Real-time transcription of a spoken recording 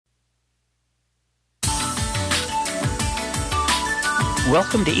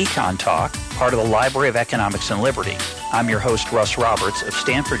Welcome to EconTalk, part of the Library of Economics and Liberty. I'm your host, Russ Roberts of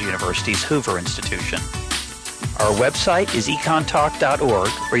Stanford University's Hoover Institution. Our website is econtalk.org,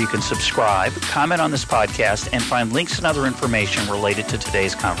 where you can subscribe, comment on this podcast, and find links and other information related to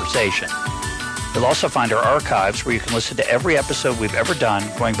today's conversation. You'll also find our archives, where you can listen to every episode we've ever done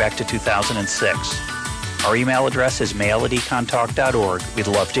going back to 2006. Our email address is mail@econtalk.org. We'd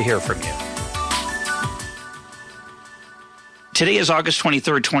love to hear from you. Today is August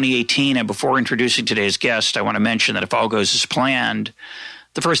 23rd, 2018, and before introducing today's guest, I want to mention that if all goes as planned,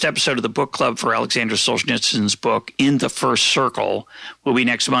 the first episode of the book club for Alexander Solzhenitsyn's book, In the First Circle, will be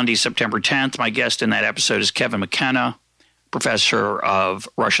next Monday, September 10th. My guest in that episode is Kevin McKenna, professor of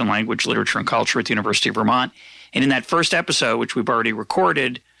Russian language, literature, and culture at the University of Vermont. And in that first episode, which we've already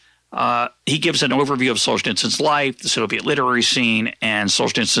recorded, he gives an overview of Solzhenitsyn's life, the Soviet literary scene, and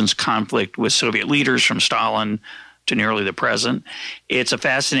Solzhenitsyn's conflict with Soviet leaders from Stalin to nearly the present. It's a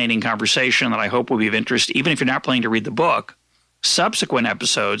fascinating conversation that I hope will be of interest, even if you're not planning to read the book. Subsequent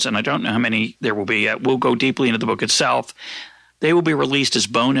episodes, and I don't know how many there will be yet, will go deeply into the book itself. They will be released as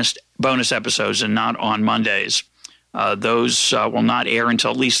bonus episodes and not on Mondays. Those will not air until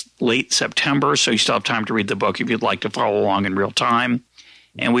at least late September, so you still have time to read the book if you'd like to follow along in real time.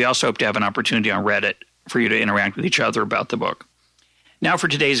 And we also hope to have an opportunity on Reddit for you to interact with each other about the book. Now for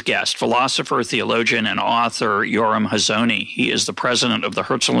today's guest, philosopher, theologian, and author Yoram Hazony. He is the president of the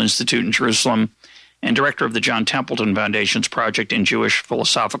Herzl Institute in Jerusalem and director of the John Templeton Foundation's project in Jewish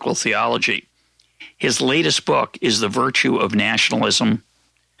philosophical theology. His latest book is The Virtue of Nationalism,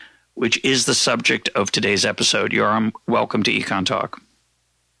 which is the subject of today's episode. Yoram, welcome to EconTalk.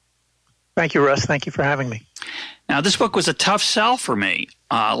 Thank you, Russ. Thank you for having me. Now, this book was a tough sell for me,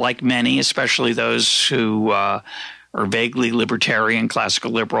 like many, especially those who are vaguely libertarian, classical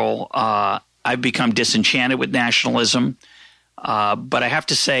liberal. I've become disenchanted with nationalism, but I have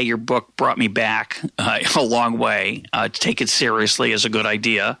to say your book brought me back a long way to take it seriously as a good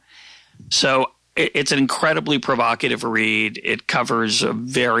idea. So it's an incredibly provocative read. It covers a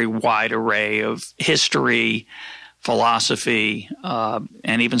very wide array of history, philosophy,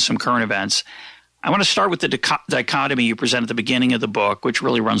 and even some current events. I want to start with the dichotomy you present at the beginning of the book, which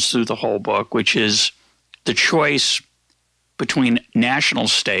really runs through the whole book, which is the choice between national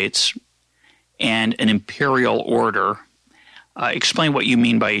states and an imperial order. Explain what you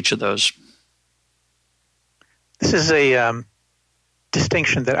mean by each of those. This is a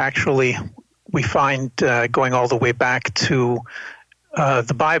distinction that actually we find going all the way back to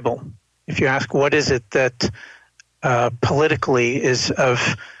the Bible. If you ask what is it that politically is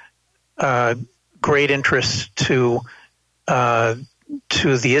of great interest to the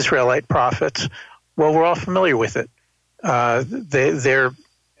Israelite prophets, well, we're all familiar with it. They're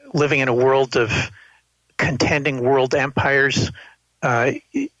living in a world of contending world empires.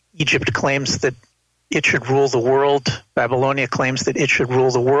 Egypt claims that it should rule the world. Babylonia claims that it should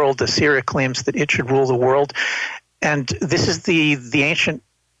rule the world. Assyria claims that it should rule the world. And this is the ancient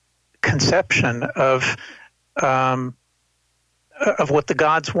conception of what the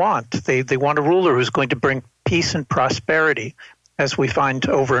gods want. They want a ruler who's going to bring peace and prosperity, as we find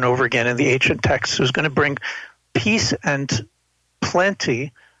over and over again in the ancient texts, who's going to bring peace and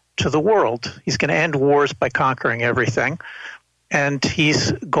plenty to the world. He's going to end wars by conquering everything, and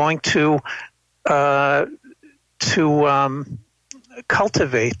he's going to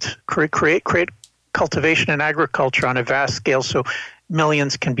cultivate, create cultivation and agriculture on a vast scale, so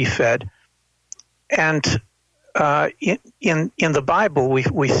millions can be fed. And in the Bible,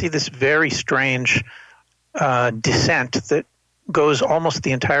 we see this very strange descent that goes almost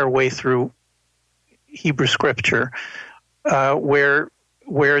the entire way through Hebrew Scripture, where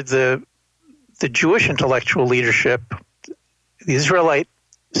the Jewish intellectual leadership, the Israelite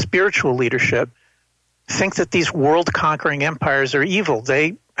spiritual leadership, think that these world-conquering empires are evil.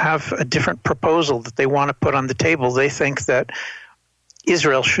 They have a different proposal that they want to put on the table. They think that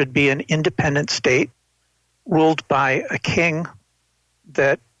Israel should be an independent state ruled by a king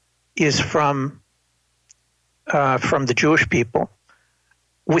that is from the Jewish people,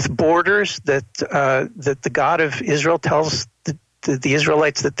 with borders that the God of Israel tells the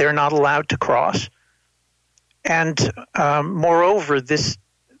Israelites that they're not allowed to cross. And moreover, this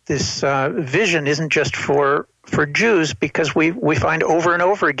vision isn't just for Jews, because we find over and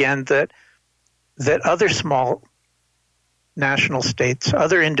over again that other small national states,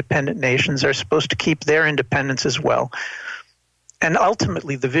 other independent nations, are supposed to keep their independence as well. And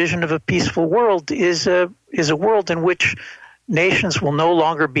ultimately, the vision of a peaceful world is a world in which nations will no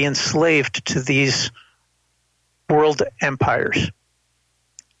longer be enslaved to these world empires.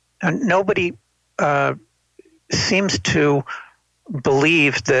 And nobody seems to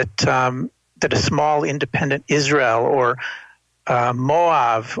believe that that a small independent Israel or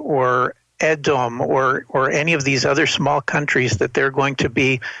Moab or Edom or any of these other small countries, that they're going to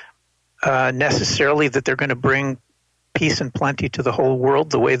be necessarily that they're going to bring peace and plenty to the whole world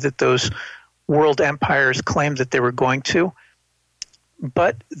the way that those world empires claimed that they were going to.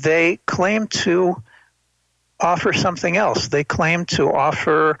 But they claim to offer something else. They claim to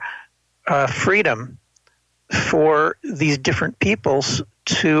offer freedom for these different peoples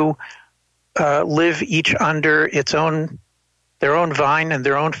to live each under their own vine and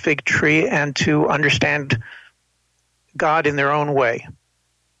their own fig tree, and to understand God in their own way.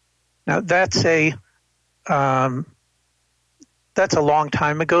 Now, that's a long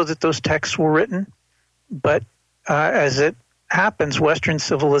time ago that those texts were written, but as it happens, Western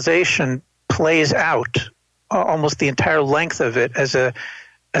civilization plays out almost the entire length of it as a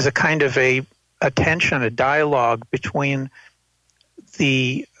kind of a tension, a dialogue between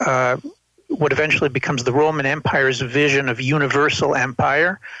the what eventually becomes the Roman Empire's vision of universal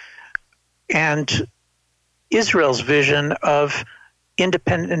empire and Israel's vision of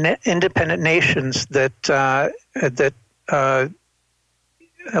independent nations that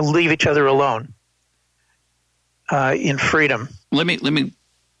leave each other alone in freedom. Let me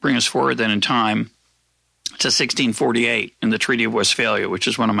bring us forward then in time to 1648 and the Treaty of Westphalia, which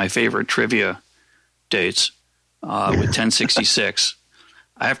is one of my favorite trivia dates, with 1066.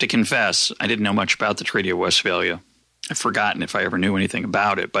 I have to confess, I didn't know much about the Treaty of Westphalia. I've forgotten if I ever knew anything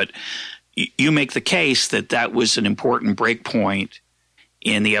about it. But you make the case that that was an important breakpoint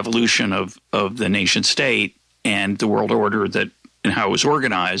in the evolution of the nation state and the world order and how it was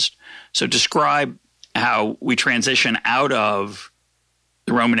organized. So describe how we transition out of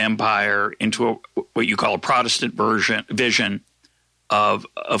the Roman Empire into what you call a Protestant vision of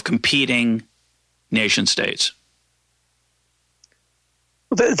competing nation states.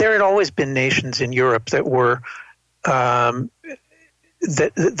 There had always been nations in Europe that were that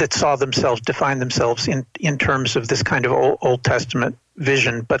saw themselves, defined themselves in terms of this kind of Old Testament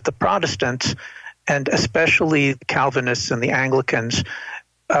vision. But the Protestants, and especially the Calvinists and the Anglicans,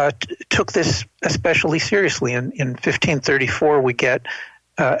 took this especially seriously. In 1534, we get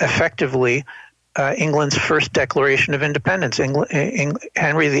effectively England's first Declaration of Independence.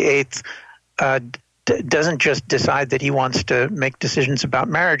 Henry VIII doesn't just decide that he wants to make decisions about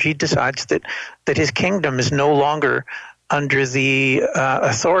marriage. He decides that his kingdom is no longer under the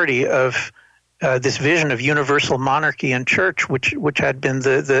authority of this vision of universal monarchy and church, which had been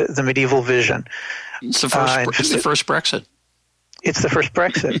the medieval vision. It's the first Brexit. It's the first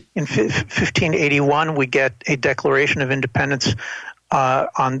Brexit. In 1581, we get a Declaration of Independence by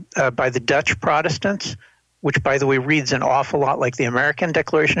the Dutch Protestants, which, by the way, reads an awful lot like the American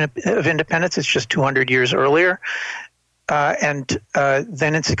Declaration of Independence. It's just 200 years earlier. And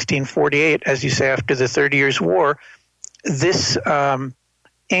then in 1648, as you say, after the 30 Years' War, this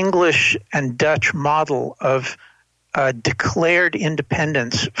English and Dutch model of declared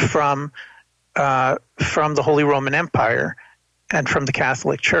independence from the Holy Roman Empire and from the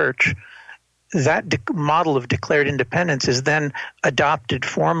Catholic Church, that model of declared independence is then adopted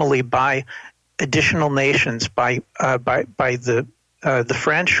formally by additional nations, by the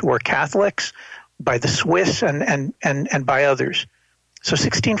French, who are Catholics, by the Swiss, and by others. So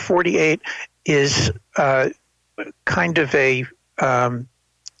 1648 is kind of a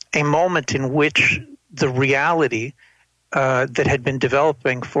moment in which the reality that had been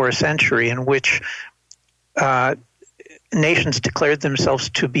developing for a century, in which nations declared themselves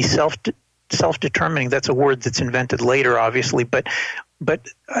to be self-determining. That's a word that's invented later, obviously, but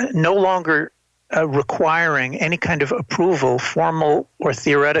no longer requiring any kind of approval, formal or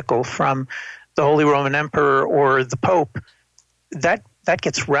theoretical, from the Holy Roman Emperor or the Pope. That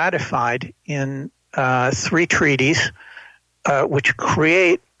gets ratified in 3 treaties, which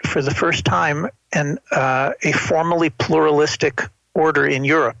create for the first time a formally pluralistic order in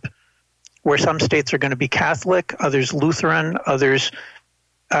Europe, where some states are going to be Catholic, others Lutheran, others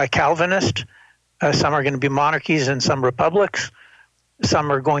Calvinist, some are going to be monarchies and some republics.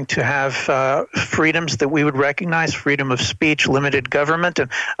 Some are going to have freedoms that we would recognize, freedom of speech, limited government, and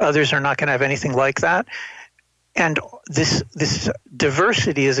others are not going to have anything like that. And this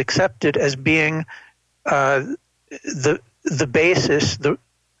diversity is accepted as being the basis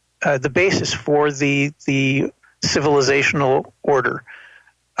for the civilizational order.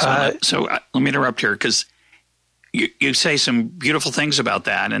 So let me interrupt here, because you say some beautiful things about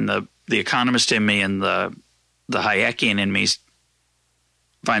that, and the economist in me and the Hayekian in me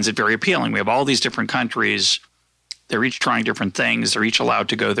finds it very appealing. We have all these different countries They're each trying different things. They're each allowed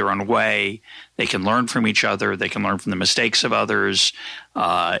to go their own way. They can learn from each other. They can learn from the mistakes of others.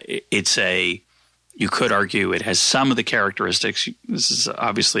 You could argue it has some of the characteristics. This is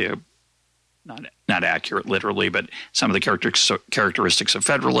obviously not accurate literally, but some of the characteristics of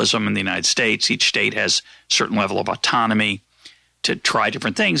federalism in the United States. Each state has a certain level of autonomy to try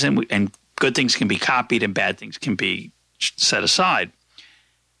different things, and good things can be copied and bad things can be set aside.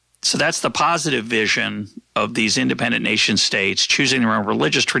 So that's the positive vision of these independent nation states choosing their own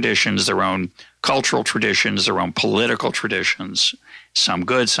religious traditions, their own cultural traditions, their own political traditions, some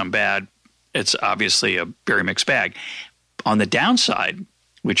good, some bad. It's obviously a very mixed bag. On the downside,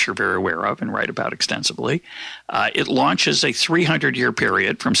 which you're very aware of and write about extensively, it launches a 300-year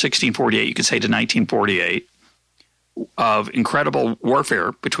period from 1648, you could say, to 1948 of incredible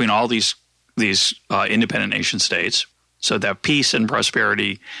warfare between all these independent nation states. So that peace and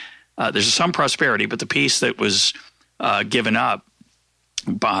prosperity, there's some prosperity, but the peace that was given up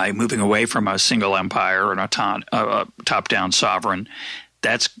by moving away from a single empire and a top-down sovereign,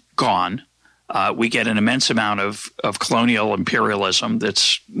 that's gone. We get an immense amount of colonial imperialism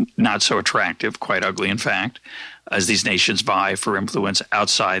that's not so attractive, quite ugly in fact, as these nations vie for influence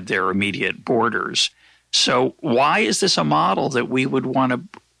outside their immediate borders. So why is this a model that we would want to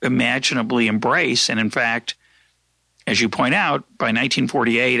imaginably embrace? And in fact, as you point out, by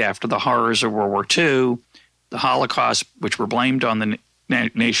 1948, after the horrors of World War II, the Holocaust, which were blamed on the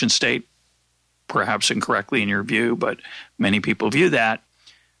nation state, perhaps incorrectly in your view, but many people view that,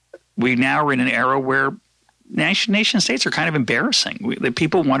 we now are in an era where nation states are kind of embarrassing.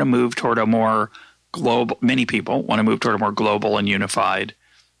 People want to move toward a more global, many people want to move toward a more global and unified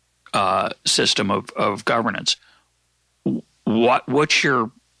system of governance. What's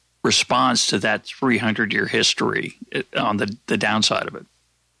your response to that 300-year history on the downside of it?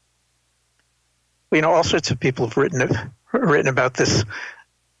 Well, all sorts of people have written about this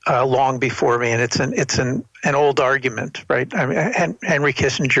long before me, and it's an old argument, right? I mean, Henry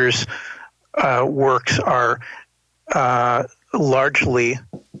Kissinger's works are largely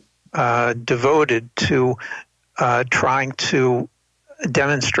devoted to trying to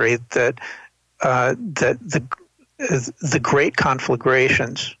demonstrate that the great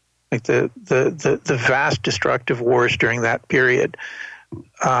conflagrations, like the vast destructive wars during that period,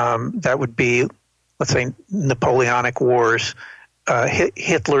 that would be, let's say, Napoleonic Wars,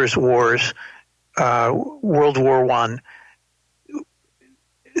 Hitler's wars, World War I.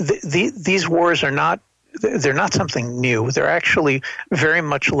 These wars are not something new. They're actually very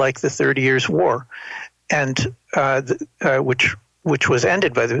much like the 30 Years' War, and which was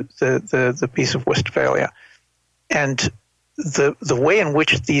ended by the Peace of Westphalia. And the way in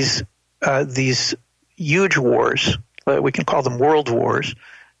which these huge wars, we can call them world wars,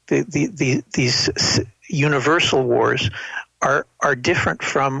 these universal wars are different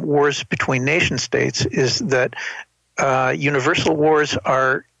from wars between nation states, is that universal wars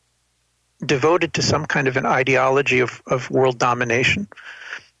are devoted to some kind of an ideology of world domination.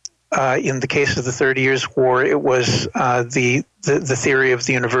 In the case of the 30 Years' War, it was the theory of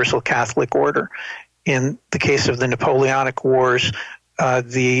the universal Catholic order. In the case of the Napoleonic Wars,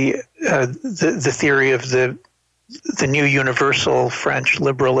 the theory of the new universal French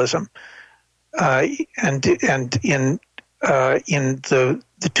liberalism, and in the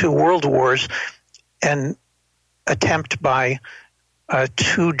two world wars, an attempt by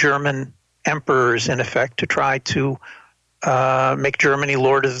two German emperors, in effect, to try to make Germany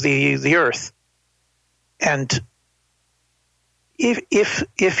lord of the earth. And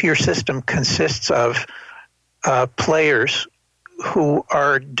if your system consists of players who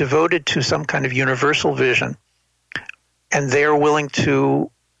are devoted to some kind of universal vision, and they are willing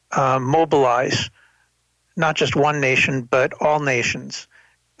to mobilize not just one nation but all nations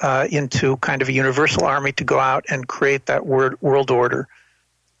into kind of a universal army to go out and create that world order,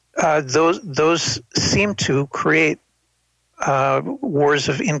 those seem to create wars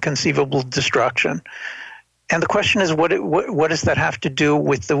of inconceivable destruction. And the question is, what does that have to do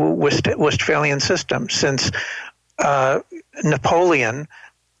with the Westphalian system? Since Napoleon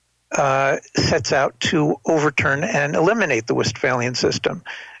sets out to overturn and eliminate the Westphalian system,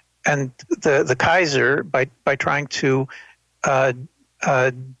 and the Kaiser, by trying to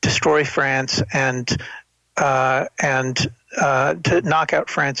destroy France and to knock out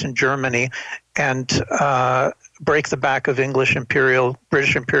France and Germany and break the back of British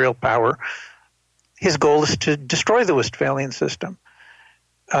imperial power, his goal is to destroy the Westphalian system,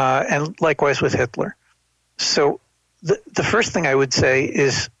 and likewise with Hitler. So the first thing I would say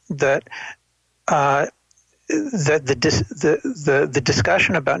is that the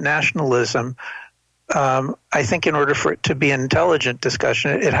discussion about nationalism I think in order for it to be an intelligent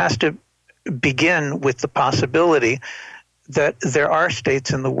discussion, it has to begin with the possibility that there are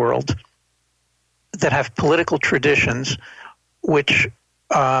states in the world that have political traditions which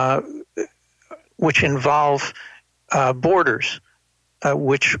involve borders,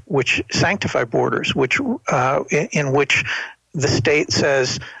 which sanctify borders, in which the state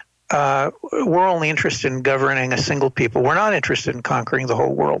says we're only interested in governing a single people. We're not interested in conquering the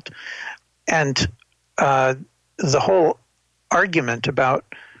whole world. And the whole argument about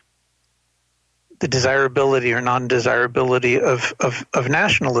the desirability or non-desirability of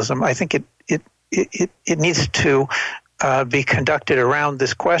nationalism, I think it needs to be conducted around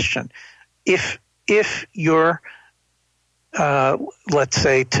this question. If you're, let's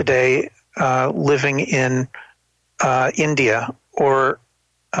say today, living in India or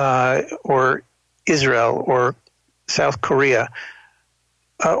Israel or South Korea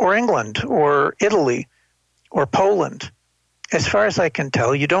or England or Italy or Poland, as far as I can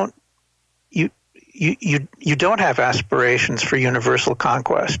tell, you don't have aspirations for universal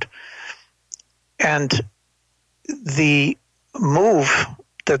conquest. And the move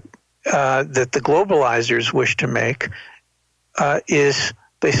that the globalizers wish to make is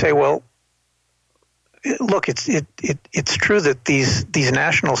they say, well, look, it's true that these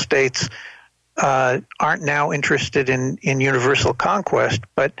national states aren't now interested in universal conquest,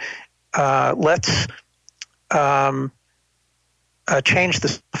 but let's change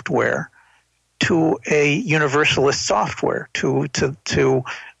the software to a universalist software. To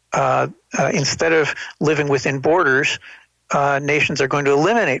instead of living within borders, nations are going to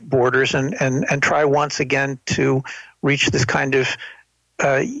eliminate borders and try once again to reach this kind of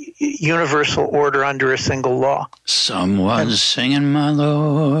universal order under a single law. Someone's singing, my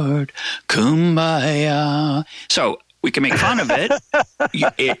Lord, kumbaya. So we can make fun of it.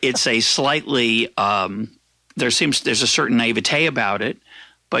 It's a slightly there's a certain naivete about it,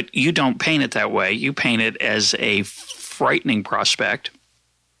 but you don't paint it that way. You paint it as a frightening prospect.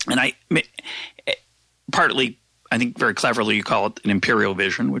 And partly, I think very cleverly, you call it an imperial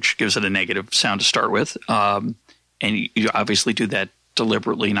vision, which gives it a negative sound to start with. And you obviously do that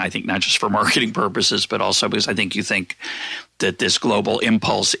deliberately, and I think not just for marketing purposes, but also because I think you think that this global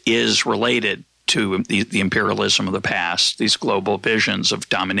impulse is related to the imperialism of the past, these global visions of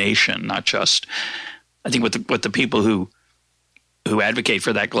domination, not just – I think what the people who advocate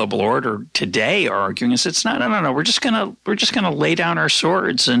for that global order today are arguing is it's not. No. We're just gonna lay down our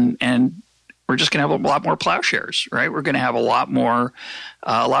swords and we're just gonna have a lot more plowshares, right? We're gonna have a lot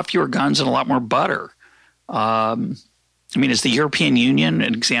fewer guns and a lot more butter. I mean, is the European Union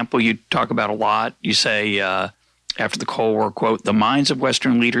an example you talk about a lot? You say after the Cold War, quote, the minds of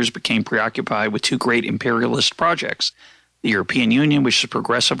Western leaders became preoccupied with two great imperialist projects. The European Union, which has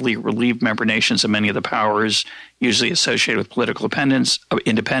progressively relieved member nations of many of the powers usually associated with political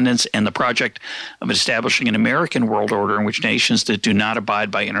independence, and the project of establishing an American world order in which nations that do not abide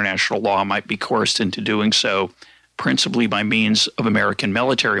by international law might be coerced into doing so, principally by means of American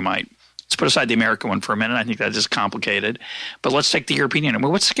military might. Let's put aside the American one for a minute. I think that is complicated. But let's take the European Union.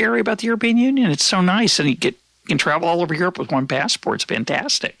 Well, what's scary about the European Union? It's so nice, and you can travel all over Europe with one passport. It's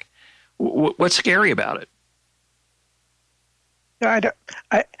fantastic. What's scary about it?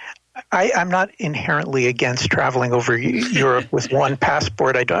 I'm not inherently against traveling over Europe with one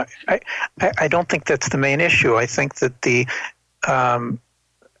passport. I don't think that's the main issue. I think that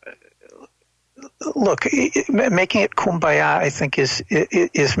making it kumbaya, I think is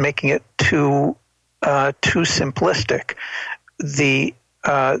making it too simplistic. The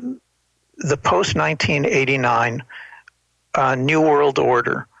post 1989 New World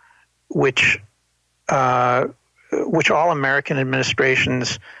Order, which all American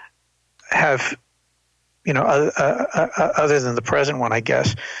administrations have, other than the present one, I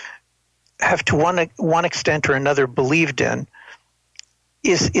guess, have to one extent or another believed in,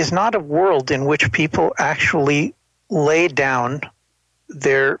 is not a world in which people actually lay down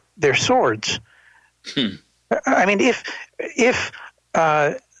their swords. I mean, if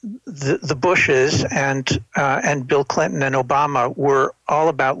the Bushes and Bill Clinton and Obama were all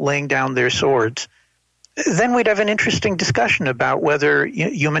about laying down their swords, then we'd have an interesting discussion about whether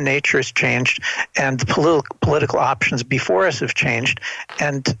human nature has changed and the political options before us have changed,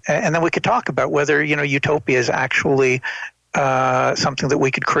 and then we could talk about whether utopia is actually something that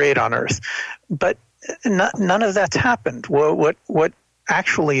we could create on Earth. But none of that's happened. What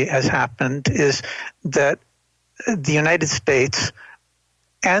actually has happened is that the United States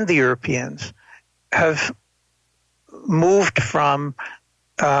and the Europeans have moved from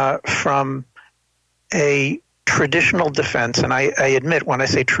a traditional defense, and I admit when I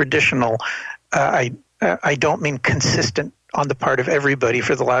say traditional, I don't mean consistent on the part of everybody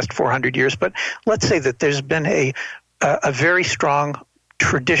for the last 400 years, but let's say that there's been a very strong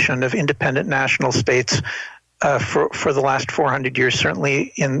tradition of independent national states for the last 400 years,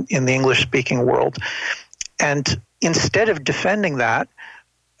 certainly in the English-speaking world. And instead of defending that,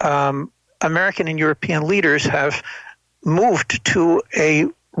 American and European leaders have moved to a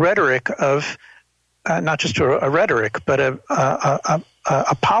rhetoric of not just a rhetoric, but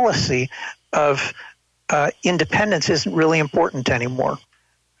a policy of independence isn't really important anymore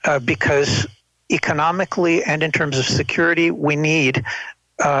because economically and in terms of security, we need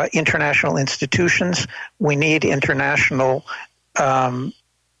international institutions, we need international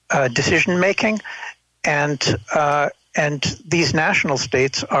decision making, and these national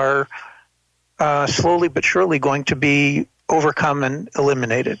states are slowly but surely going to be overcome and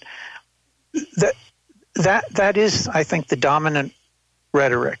eliminated. That is, I think, the dominant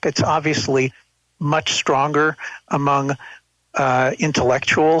rhetoric. It's obviously much stronger among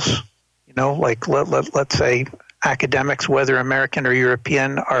intellectuals, like let's say academics, whether American or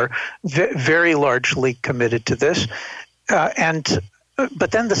European, are very largely committed to this.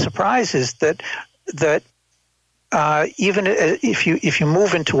 But then the surprise is that even if you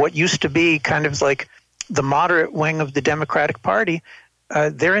move into what used to be kind of like the moderate wing of the Democratic Party,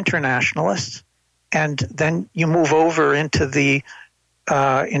 they're internationalists, and then you move over into the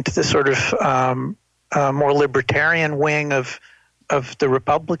sort of more libertarian wing of the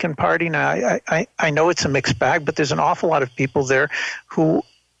Republican Party. Now, I know it's a mixed bag, but there's an awful lot of people there who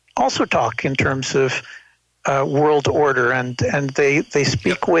also talk in terms of world order, and they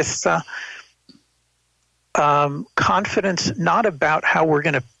speak with confidence, not about how we're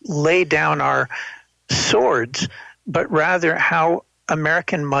going to lay down our swords, but rather how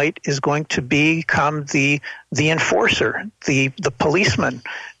American might is going to become the enforcer, the policeman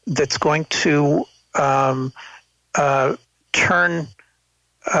that's going to turn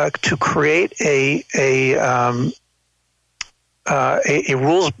to create a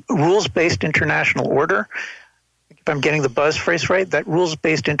rules-based international order. If I'm getting the buzz phrase right, that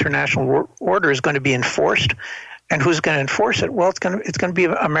rules-based international order is going to be enforced, and who's going to enforce it? Well, it's going to be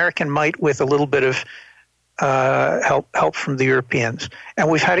American might with a little bit of help from the Europeans, and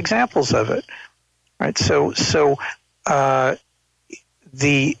we've had examples of it, right? So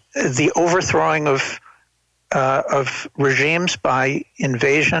the overthrowing of regimes by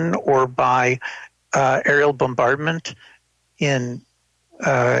invasion or by aerial bombardment in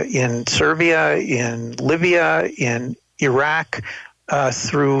Serbia, in Libya, in Iraq,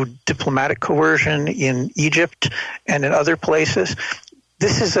 through diplomatic coercion in Egypt and in other places.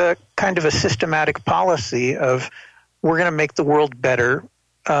 This is a kind of a systematic policy of we're going to make the world better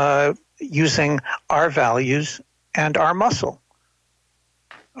using our values and our muscle.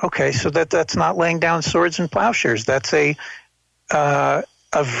 Okay, so that's not laying down swords and plowshares. That's a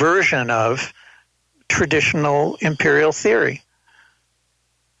version of traditional imperial theory.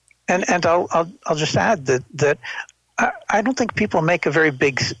 And I'll just add that I don't think people make a very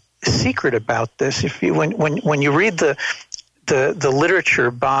big secret about this. When you read the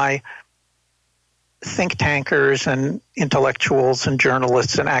literature by think tankers and intellectuals and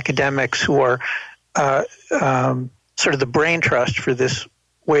journalists and academics who are sort of the brain trust for this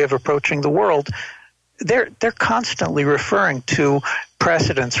way of approaching the world, they're constantly referring to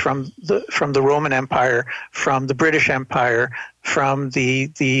precedents from the Roman Empire, from the British Empire, from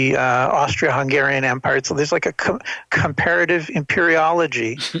the Austro-Hungarian Empire. So there's like a comparative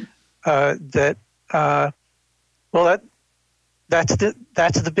imperiology that's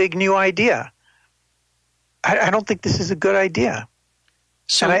the big new idea. I don't think this is a good idea.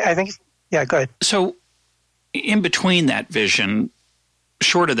 So and I think, yeah, go ahead. So in between that vision,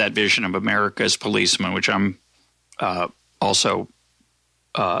 short of that vision of America as policeman, which I'm also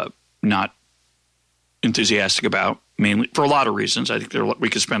not enthusiastic about, mainly for a lot of reasons. I think we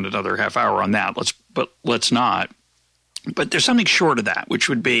could spend another half hour on that. Let's not. But there's something short of that, which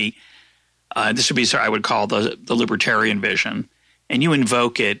would be this would be I would call the libertarian vision, and you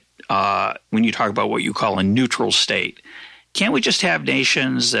invoke it when you talk about what you call a neutral state. Can't we just have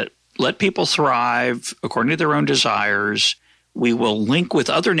nations that let people thrive according to their own desires? We will link with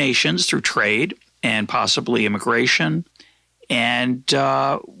other nations through trade and possibly immigration, and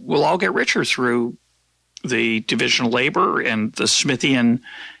we'll all get richer through the division of labor and the Smithian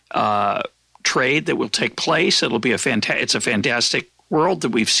trade that will take place. It'll be it's a fantastic world that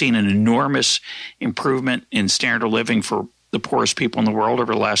we've seen an enormous improvement in standard of living for the poorest people in the world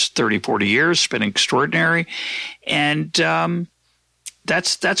over the last 30, 40 years. It's been extraordinary, and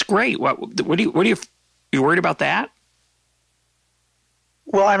that's great. What are you worried about that?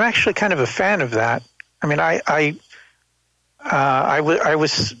 Well, I'm actually kind of a fan of that. I mean, I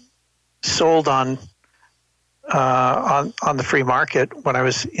was sold on the free market when I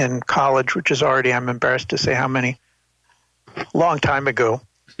was in college, which is already, I'm embarrassed to say how many, long time ago.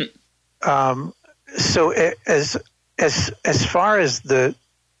 So as far as the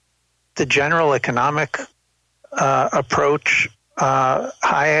general economic approach,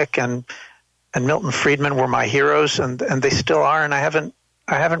 Hayek and Milton Friedman were my heroes, and they still are, and I haven't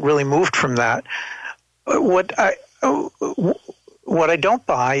really moved from that. What I don't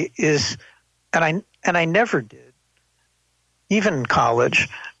buy is, and I never did, even in college,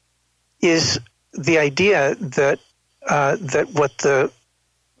 is the idea that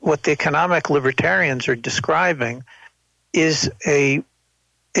what the economic libertarians are describing is a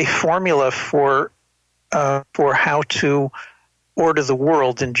formula for how to order the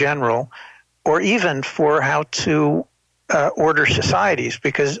world in general, or even for how to order societies.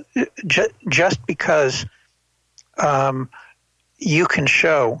 Because just because you can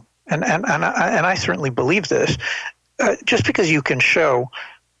show, and I certainly believe this, just because you can show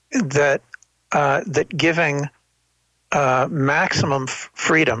that giving maximum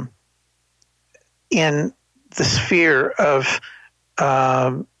freedom in the sphere of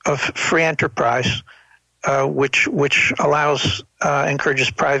free enterprise, which allows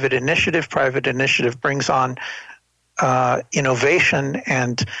encourages private initiative. Private initiative brings on innovation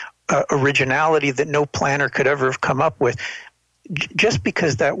and originality that no planner could ever have come up with. Just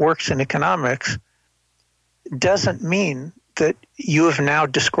because that works in economics doesn't mean that you have now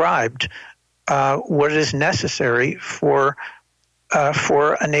described what is necessary for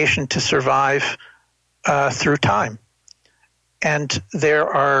a nation to survive through time. And there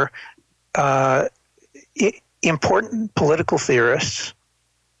are important political theorists,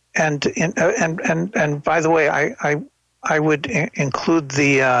 and by the way, I would include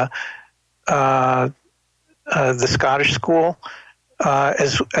the Scottish school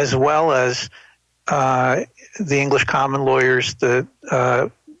as well as the English common lawyers,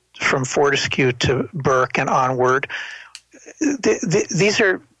 from Fortescue to Burke and onward. These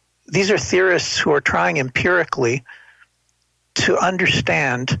are theorists who are trying empirically to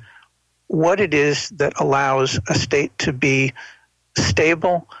understand what it is that allows a state to be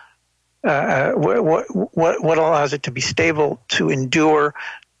stable, what allows it to be stable, to endure,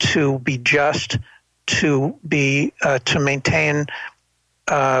 to be just, to maintain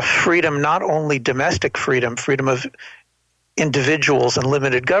freedom, not only domestic freedom of individuals and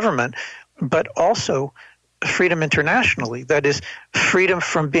limited government, but also freedom internationally. That is, freedom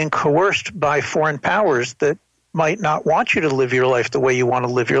from being coerced by foreign powers that might not want you to live your life the way you want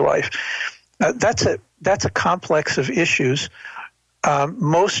to live your life. That's a complex of issues,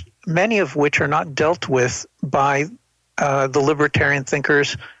 many of which are not dealt with by the libertarian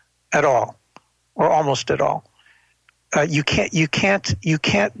thinkers at all, or almost at all. You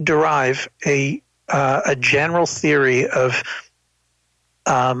can't derive a general theory of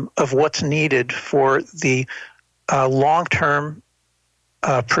what's needed for the long-term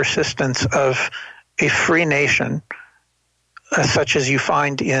persistence of a free nation, such as you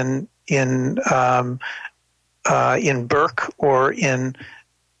find in Burke or in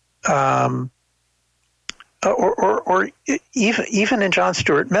or even in John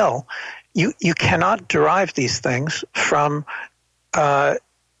Stuart Mill. You cannot derive these things from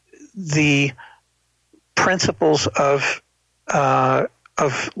the principles of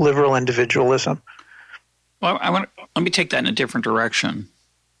liberal individualism. Well, let me take that in a different direction.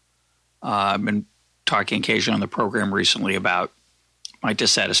 I've been talking occasionally on the program recently about my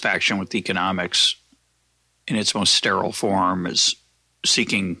dissatisfaction with economics in its most sterile form as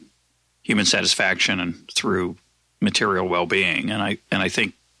seeking human satisfaction and through material well-being. And I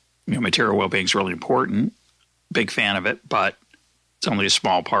think material well-being is really important. Big fan of it, but it's only a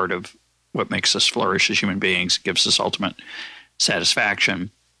small part of what makes us flourish as human beings, gives us ultimate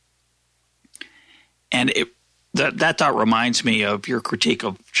satisfaction. And that thought reminds me of your critique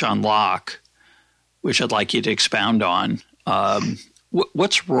of John Locke, which I'd like you to expound on.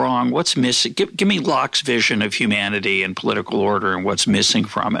 What's wrong? What's missing? Give me Locke's vision of humanity and political order and what's missing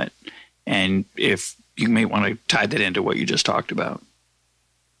from it. And if you may want to tie that into what you just talked about.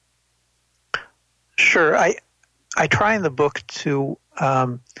 Sure. I try in the book to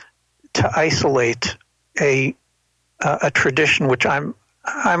isolate a tradition, which I'm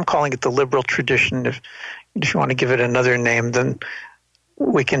calling it the liberal tradition. If you want to give it another name, then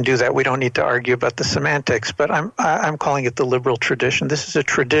we can do that. We don't need to argue about the semantics, but I'm calling it the liberal tradition. This is a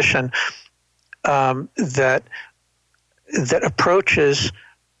tradition that approaches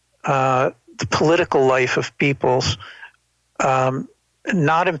the political life of peoples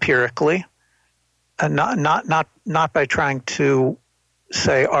not empirically, not by trying to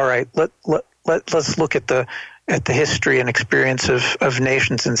say, all right, let's look at the history and experience of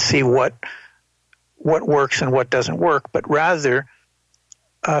nations and see what works and what doesn't work, but rather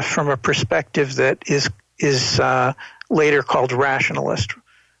from a perspective that is later called rationalist.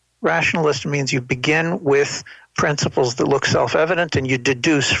 Rationalist means you begin with principles that look self-evident and you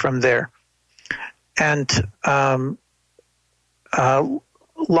deduce from there. And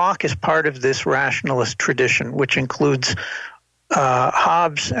Locke is part of this rationalist tradition, which includes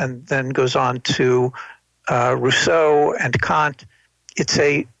Hobbes and then goes on to Rousseau and Kant.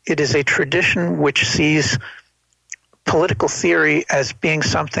 It is a tradition which sees political theory as being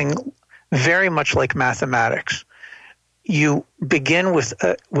something very much like mathematics. You begin with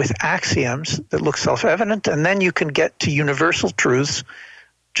axioms that look self-evident, and then you can get to universal truths,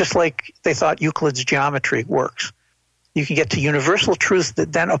 just like they thought Euclid's geometry works. You can get to universal truths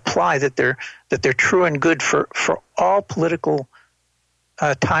that then apply, that they're true and good for all political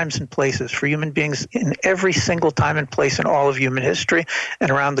times and places, for human beings in every single time and place in all of human history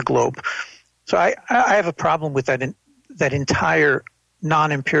and around the globe. So I have a problem with that entire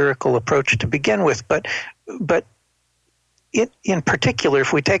non-empirical approach to begin with, but in particular,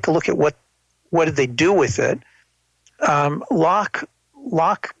 if we take a look at what did they do with it,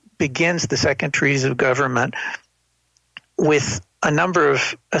 Locke begins the Second Treatise of Government with a number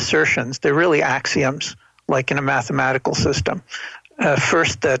of assertions. They're really axioms, like in a mathematical system.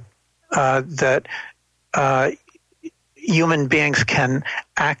 First, that human beings can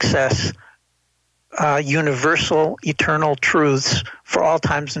access universal, eternal truths for all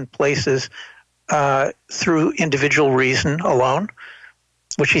times and places through individual reason alone,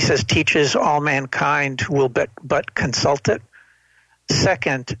 which he says teaches all mankind who will but consult it.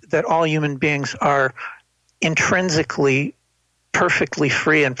 Second, that all human beings are intrinsically perfectly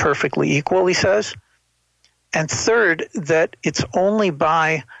free and perfectly equal, he says. And third, that it's only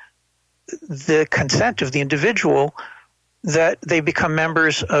by the consent of the individual that they become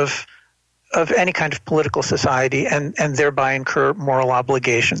members of any kind of political society and thereby incur moral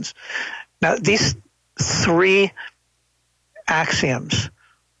obligations. Now, these three axioms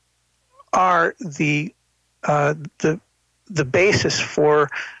are the basis for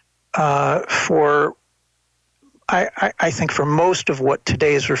I think for most of what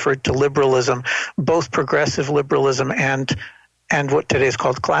today is referred to liberalism, both progressive liberalism and what today is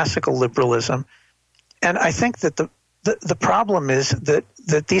called classical liberalism. And I think that the problem is that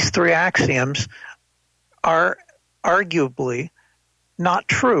these three axioms are arguably not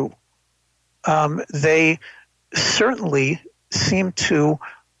true. They certainly seem to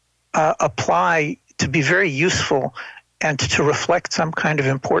apply to be very useful and to reflect some kind of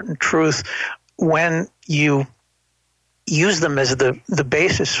important truth when you use them as the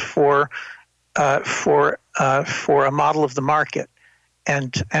basis for a model of the market,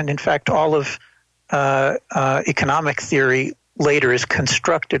 and in fact all of economic theory later is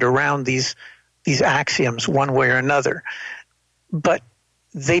constructed around these axioms one way or another. But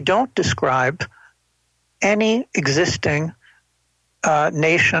they don't describe any existing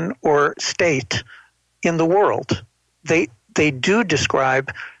nation or state in the world. They do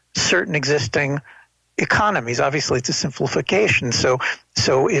describe certain existing economies. Obviously, it's a simplification, so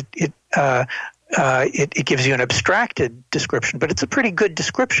it gives you an abstracted description, but it's a pretty good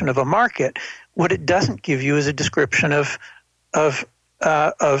description of a market. What it doesn't give you is a description of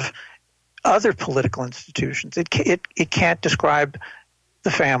other political institutions. It can't describe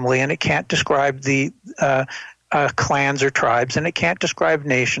the family, and it can't describe the clans or tribes, and it can't describe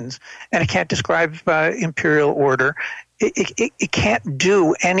nations, and it can't describe imperial order. It can't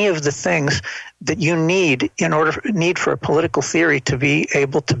do any of the things that you need for a political theory to be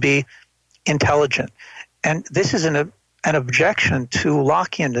able to be intelligent. And this is an objection to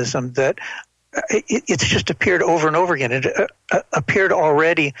Lockeanism that it's just appeared over and over again. It appeared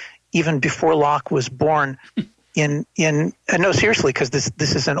already even before Locke was born. No, seriously, because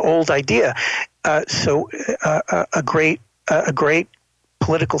this is an old idea. A great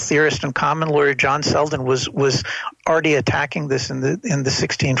political theorist and common lawyer, John Selden, was already attacking this in the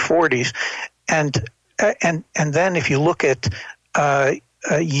 1640s, and then if you look at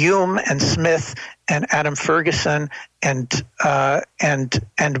Hume and Smith and Adam Ferguson and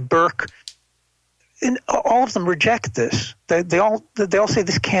Burke, and all of them reject this. They all say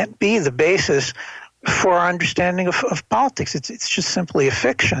this can't be the basis for our understanding of politics. It's just simply a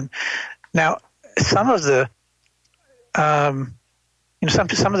fiction. Now, some of the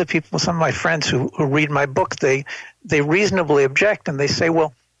some of the people, some of my friends who read my book, they reasonably object, and they say,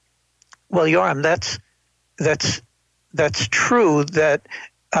 well, Yoram, that's that's true that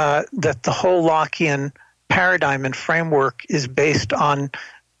that the whole Lockean paradigm and framework is based on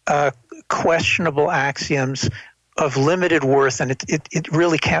questionable axioms of limited worth, and it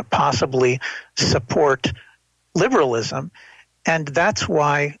really can't possibly support liberalism. And that's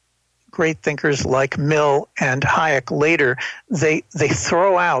why great thinkers like Mill and Hayek later, they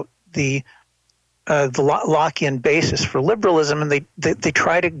throw out the Lockean basis for liberalism, and they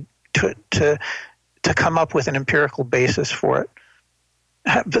try to come up with an empirical basis for it.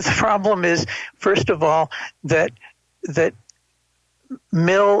 But the problem is, first of all, that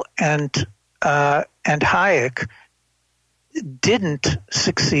Mill and Hayek didn't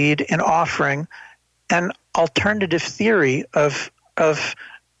succeed in offering an alternative theory of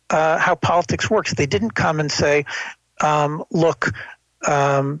how politics works. They didn't come and say, look,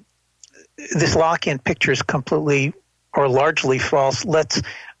 this Lockean picture is completely or largely false. Let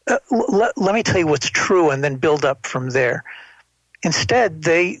me tell you what's true and then build up from there. Instead,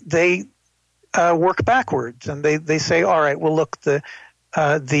 they work backwards, and they say, all right, well, look, the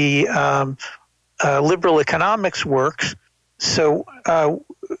liberal economics works. So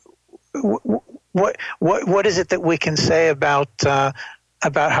what is it that we can say about how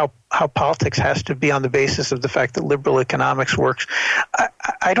politics has to be on the basis of the fact that liberal economics works?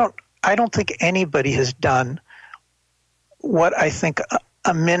 I don't think anybody has done what I think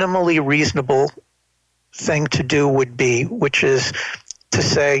a minimally reasonable thing to do would be, which is to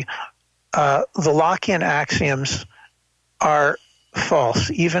say the Lockean axioms are false.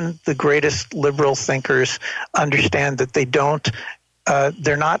 Even the greatest liberal thinkers understand that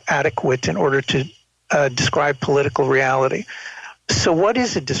they're not adequate in order to describe political reality. So what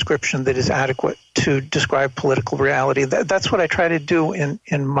is a description that is adequate to describe political reality? That's what I try to do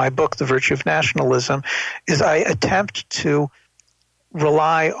in my book, The Virtue of Nationalism, is I attempt to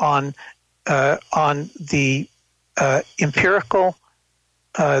rely on the empirical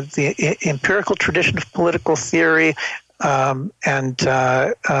tradition of political theory, and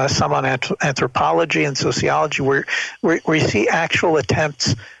some on anthropology and sociology, where you see actual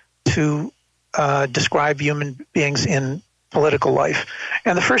attempts to describe human beings in political life.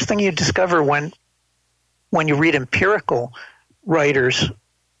 And the first thing you discover when you read empirical writers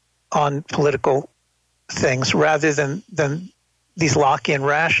on political things, rather than these Lockean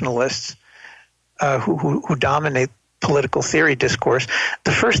rationalists who dominate political theory discourse,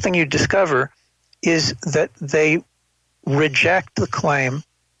 the first thing you discover is that they reject the claim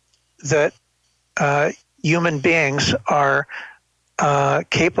that human beings are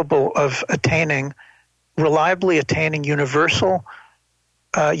capable of reliably attaining universal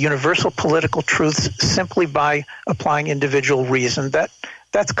political truths simply by applying individual reason.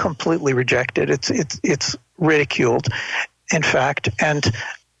 That's completely rejected. It's ridiculed, in fact, and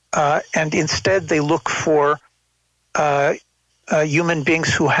instead they look for human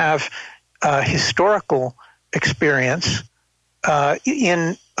beings who have historical experience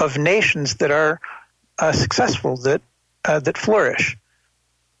of nations that are successful, that flourish.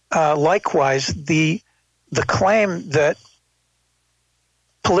 Likewise, the claim that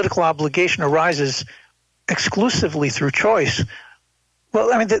political obligation arises exclusively through choice.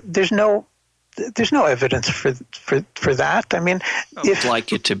 Well, I mean, there's no evidence for that. I mean, I'd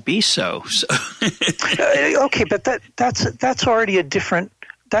like it to be so. Okay, but that's already a different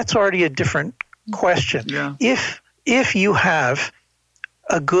question. Yeah. If you have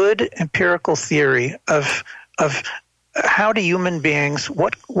a good empirical theory of how do human beings,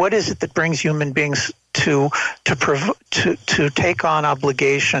 what is it that brings human beings to take on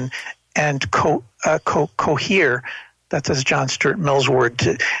obligation and cohere? That's, as John Stuart Mill's word,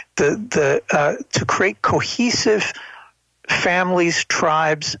 to create cohesive families,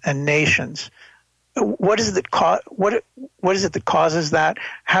 tribes, and nations. What is it that causes that?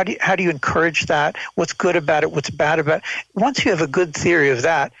 How do you encourage that? What's good about it? What's bad about it? Once you have a good theory of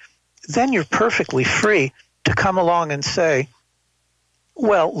that, then you're perfectly free to come along and say,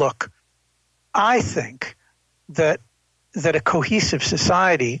 well, look, I think that a cohesive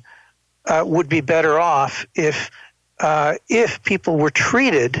society would be better off if people were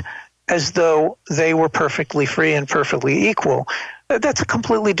treated as though they were perfectly free and perfectly equal. That's a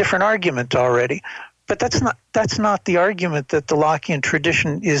completely different argument already. But that's not the argument that the Lockean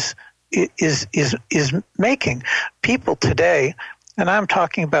tradition is making. People today, and I'm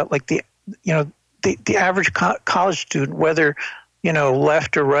talking about like the average college student, whether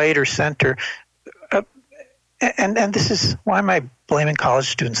left or right or center, and this is why am I blaming college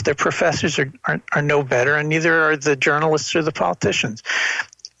students? Their professors are no better, and neither are the journalists or the politicians.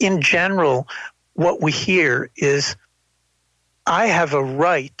 In general, what we hear is, I have a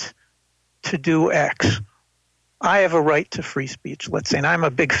right to do X. I have a right to free speech, let's say, and I'm a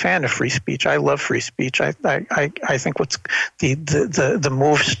big fan of free speech. I love free speech. I think what's the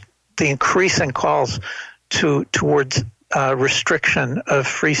moves, the increasing calls towards restriction of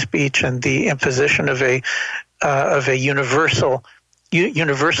free speech and the imposition of a universal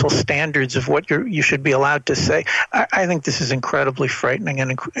standards of what you should be allowed to say. I think this is incredibly frightening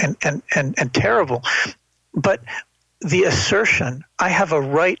and terrible. But the assertion, I have a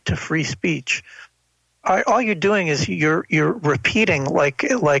right to free speech, all you're doing is you're repeating like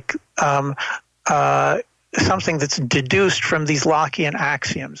something that's deduced from these Lockean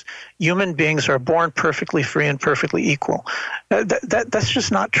axioms. Human beings are born perfectly free and perfectly equal. That's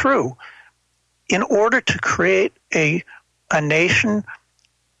just not true. In order to create a nation,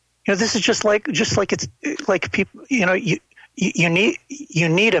 this is just like it's like people. You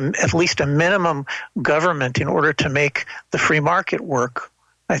need at least a minimum government in order to make the free market work.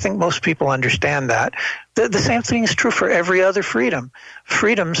 I think most people understand that. The same thing is true for every other freedom.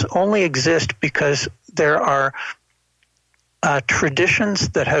 Freedoms only exist because there are traditions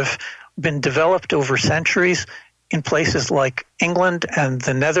that have been developed over centuries in places like England and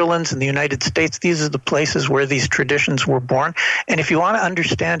the Netherlands and the United States. These are the places where these traditions were born. And if you want to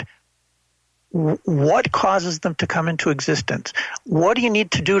understand what causes them to come into existence, what do you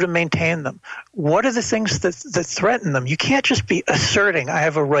need to do to maintain them? What are the things that threaten them? You can't just be asserting, I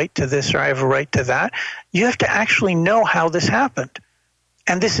have a right to this or I have a right to that. You have to actually know how this happened.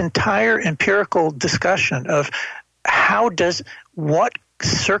 And this entire empirical discussion of what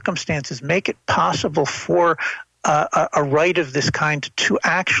circumstances make it possible for a right of this kind to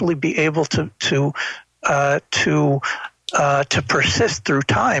actually be able to persist through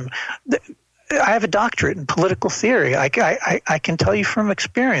time. I have a doctorate in political theory. I can tell you from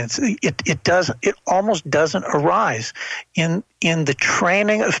experience, it almost doesn't arise in the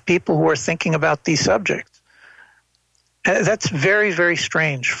training of people who are thinking about these subjects. That's very, very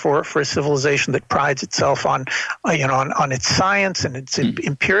strange for a civilization that prides itself on its science and its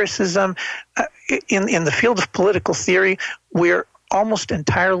empiricism. In the field of political theory, we're almost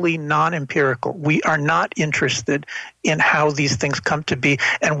entirely non-empirical. We are not interested in how these things come to be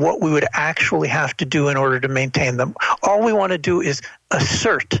and what we would actually have to do in order to maintain them. All we want to do is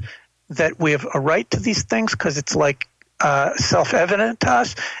assert that we have a right to these things because it's like self-evident to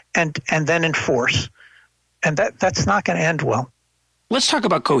us, and then enforce. And that's not going to end well. Let's talk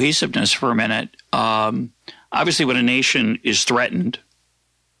about cohesiveness for a minute. Obviously, when a nation is threatened,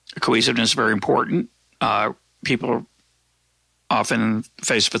 cohesiveness is very important. People are often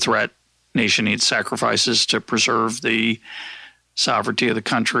faced with a threat. Nation needs sacrifices to preserve the sovereignty of the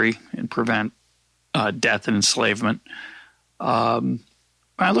country and prevent death and enslavement. When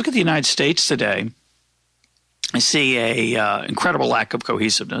I look at the United States today, I see a incredible lack of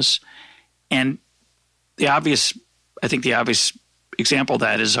cohesiveness. And the obvious example of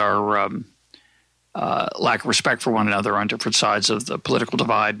that is our lack of respect for one another on different sides of the political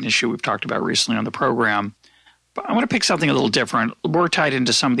divide, an issue we've talked about recently on the program. But I want to pick something a little different, more tied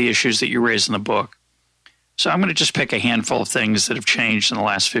into some of the issues that you raise in the book. So I'm going to just pick a handful of things that have changed in the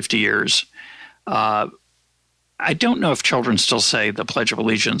last 50 years. I don't know if children still say the Pledge of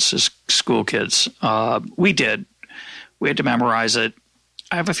Allegiance as school kids. We did. We had to memorize it.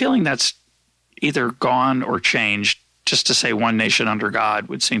 I have a feeling that's either gone or changed. Just to say one nation under God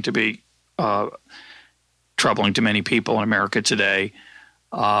would seem to be troubling to many people in America today.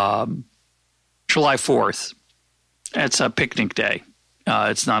 July 4th, it's a picnic day.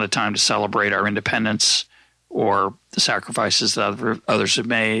 It's not a time to celebrate our independence or the sacrifices that others have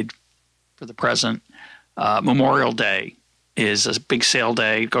made for the present. Memorial Day is a big sale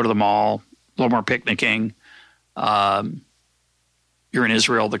day. Go to the mall, a little more picnicking. You're in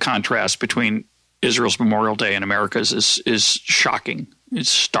Israel. The contrast between Israel's Memorial Day and America's is shocking. It's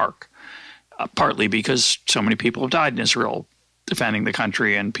stark, partly because so many people have died in Israel defending the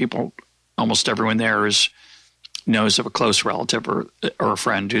country, and almost everyone there knows of a close relative or a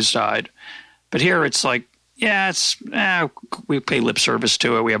friend who's died. But here it's like, we pay lip service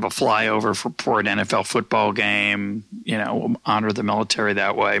to it. We have a flyover for an NFL football game. We'll honor the military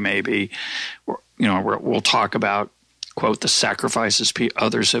that way maybe. We'll talk about, quote, the sacrifices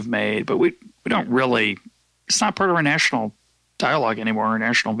others have made, but we don't really – it's not part of our national dialogue anymore, our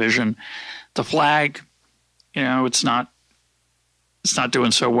national vision. The flag, it's not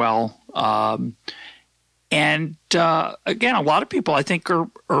doing so well. And again, a lot of people I think are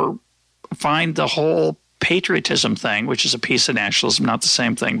find the whole patriotism thing, which is a piece of nationalism, not the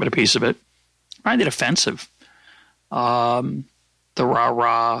same thing, but a piece of it, find it offensive. The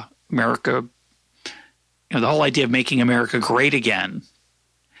rah-rah America, the whole idea of making America great again,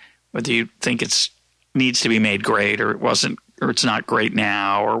 whether you think it's needs to be made great, or it wasn't, or it's not great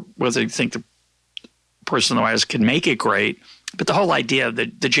now, or whether you think the person in the White House can make it great. But the whole idea of the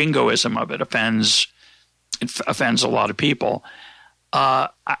jingoism of it offends a lot of people. We're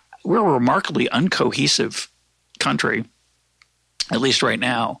a remarkably uncohesive country, at least right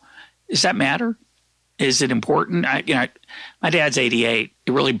now. Does that matter? Is it important? My dad's 88.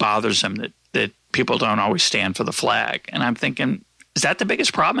 It really bothers him that people don't always stand for the flag. And I'm thinking, is that the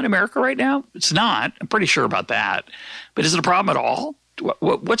biggest problem in America right now? It's not. I'm pretty sure about that. But is it a problem at all?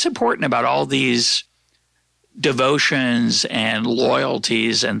 What's important about all these devotions and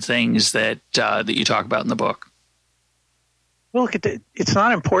loyalties and things that you talk about in the book? Well, look, it's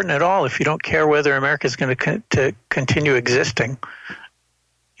not important at all if you don't care whether America is going to continue existing.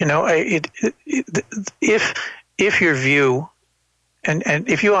 If your view, and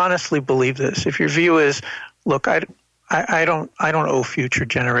if you honestly believe this, if your view is, look, I don't owe future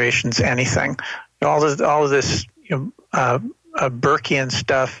generations anything. All of this Burkean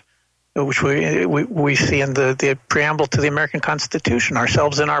stuff, which we see in the preamble to the American Constitution,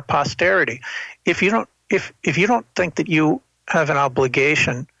 ourselves and our posterity. If you don't think that you have an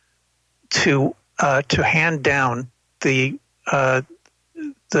obligation to hand down the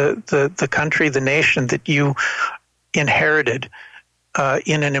country, the nation that you inherited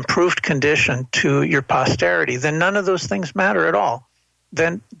in an improved condition to your posterity, then none of those things matter at all.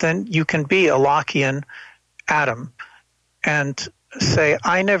 Then you can be a Lockean atom and say,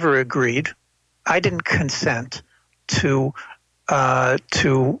 I never agreed, I didn't consent to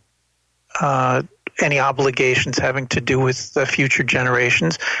any obligations having to do with the future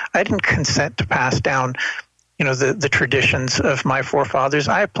generations. I didn't consent to pass down the traditions of my forefathers.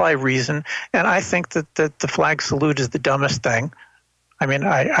 I apply reason, and I think that the flag salute is the dumbest thing. I mean,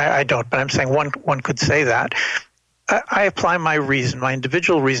 I don't, but I'm saying one could say that. I apply my reason, my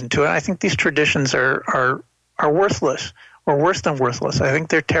individual reason to it. I think these traditions are worthless, or worse than worthless. I think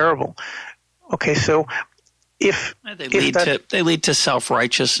they're terrible. Okay, so they lead to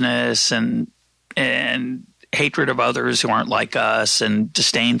self-righteousness and hatred of others who aren't like us and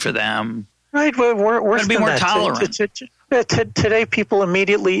disdain for them. Right, well, worse be than more that. Tolerant. Today, people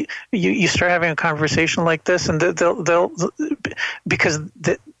immediately you start having a conversation like this, and they'll because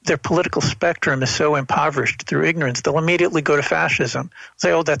their political spectrum is so impoverished through ignorance, they'll immediately go to fascism.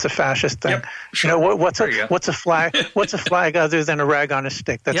 Say, "Oh, that's a fascist thing." Yep, sure. What's a flag? What's a flag other than a rag on a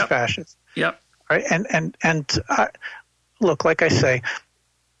stick? That's fascist. Yep. Right, and look, like I say,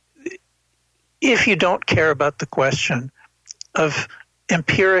 if you don't care about the question of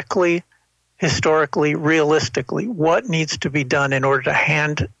empirically, historically, realistically, what needs to be done in order to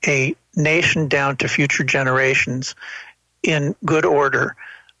hand a nation down to future generations in good order,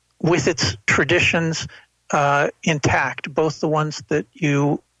 with its traditions intact, both the ones that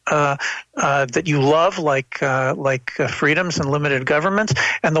you love, like freedoms and limited governments,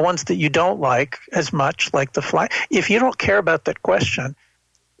 and the ones that you don't like as much, like the flag. If you don't care about that question,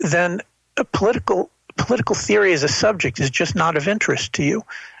 then a political theory as a subject is just not of interest to you.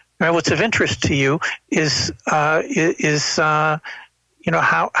 Right? What's of interest to you is how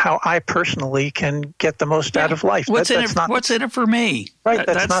I personally can get the most out of life. What's in it for me? Right.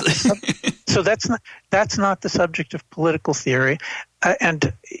 So that's not the subject of political theory.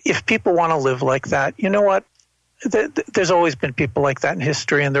 And if people want to live like that, you know what? There's always been people like that in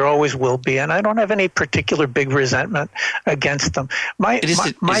history, and there always will be. And I don't have any particular big resentment against them. Is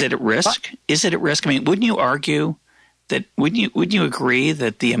it at risk? Is it at risk? I mean, wouldn't you argue that? Wouldn't you agree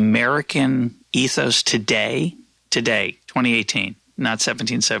that the American ethos today, 2018, not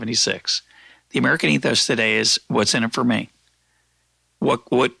 1776, the American ethos today is what's in it for me.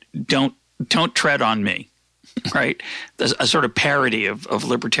 What don't tread on me, right? There's a sort of parody of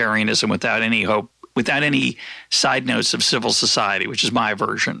libertarianism without any hope, without any side notes of civil society, which is my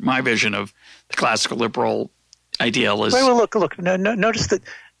vision of the classical liberal ideal. Is well, look. No, notice that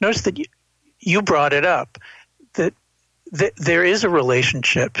you brought it up, that there is a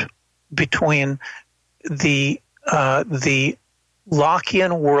relationship between the Lockean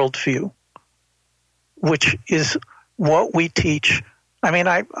worldview, which is what we teach. I mean,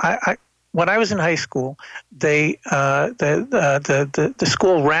 I when I was in high school, the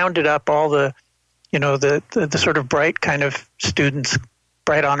school rounded up all the sort of bright kind of students,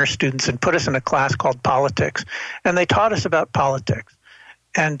 bright honor students, and put us in a class called politics, and they taught us about politics.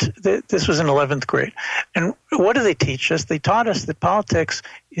 And this was in 11th grade. And what do they teach us? They taught us that politics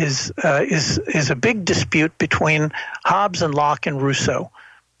is a big dispute between Hobbes and Locke and Rousseau.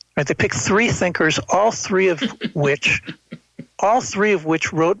 Right? They picked three thinkers, all three of which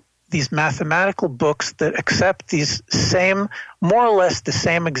wrote these mathematical books that accept these same, more or less the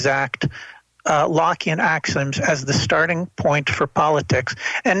same exact Lockean axioms as the starting point for politics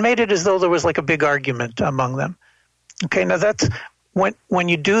and made it as though there was like a big argument among them. Okay, now that's when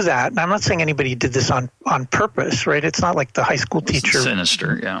you do that, and I'm not saying anybody did this on purpose, right? It's not like the high school teacher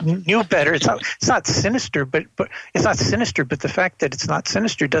sinister, yeah, knew better. It's not sinister, but it's not sinister. But the fact that it's not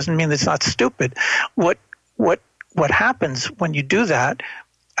sinister doesn't mean it's not stupid. What happens when you do that?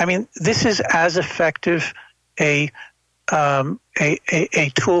 I mean, this is as effective a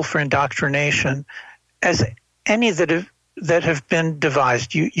tool for indoctrination as any that have been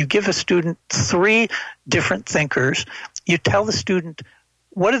devised. You give a student 3 different thinkers. You tell the student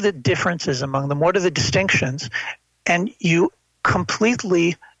what are the differences among them, what are the distinctions, and you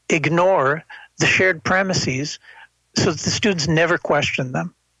completely ignore the shared premises so that the students never question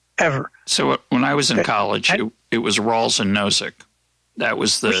them, ever. So when I was in college, it was Rawls and Nozick. That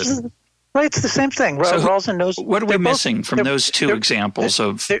was the... Right, it's the same thing. Rawls and Nozick. What are we missing from those 2 examples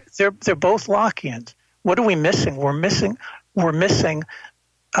of... They're both Lockeans. What are we missing? We're missing.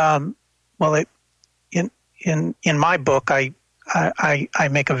 In my book, I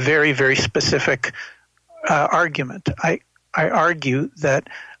make a very, very specific argument. I argue that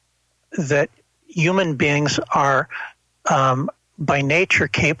human beings are by nature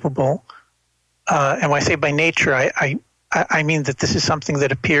capable, and when I say by nature, I mean that this is something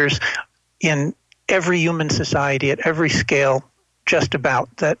that appears in every human society at every scale, just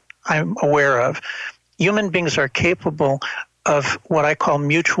about, that I'm aware of. Human beings are capable of what I call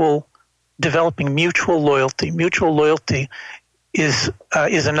developing mutual loyalty. Mutual loyalty is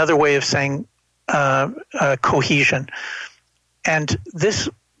another way of saying cohesion. And this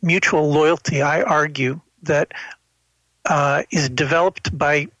mutual loyalty, I argue, that is developed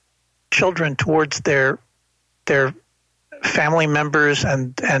by children towards their family members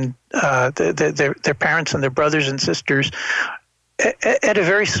and their parents and their brothers and sisters at a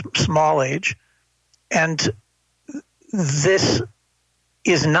very small age. And this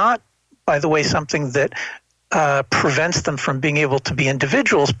is not, by the way, something that prevents them from being able to be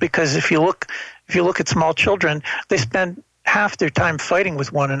individuals, because if you look at small children, they spend half their time fighting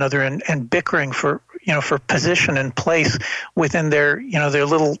with one another and bickering for position and place within their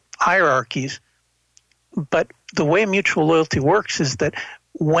little hierarchies. But the way mutual loyalty works is that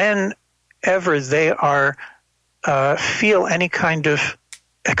whenever they feel any kind of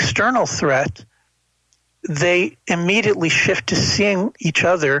external threat, they immediately shift to seeing each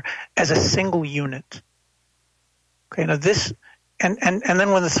other as a single unit. Okay, now this, and then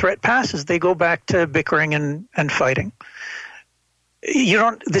when the threat passes, they go back to bickering and fighting.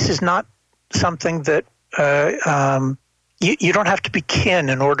 This is not something that you don't have to be kin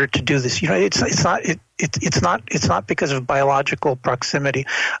in order to do this. It's not because of biological proximity.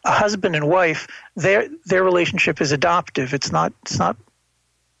 A husband and wife, their relationship is adoptive. It's not.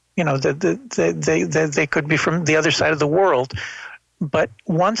 They could be from the other side of the world, but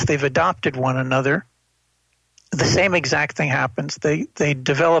once they've adopted one another, the same exact thing happens. They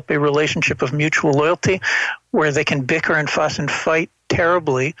develop a relationship of mutual loyalty where they can bicker and fuss and fight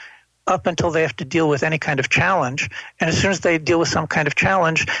terribly up until they have to deal with any kind of challenge. And as soon as they deal with some kind of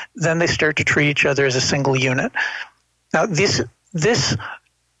challenge, then they start to treat each other as a single unit. Now, this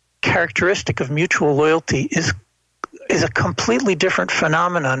characteristic of mutual loyalty is a completely different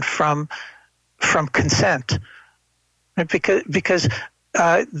phenomenon from consent, right? Because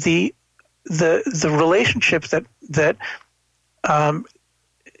the relationship that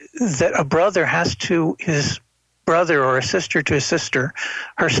a brother has to his brother, or a sister to her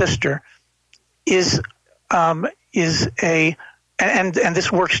sister, is a, and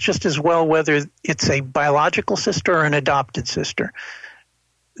this works just as well whether it's a biological sister or an adopted sister.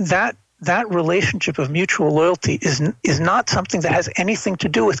 That relationship of mutual loyalty is not something that has anything to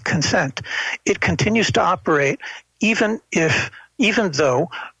do with consent. It continues to operate even though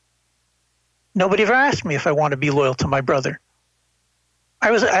nobody ever asked me if I want to be loyal to my brother. I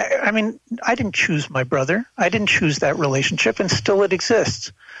didn't choose my brother. I didn't choose that relationship, and still it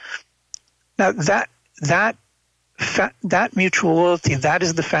exists. Now that mutual loyalty, that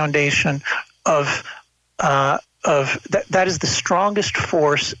is the foundation of that is the strongest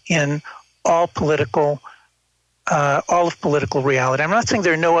force in all of political reality. I'm not saying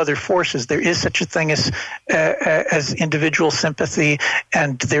there are no other forces. There is such a thing as individual sympathy,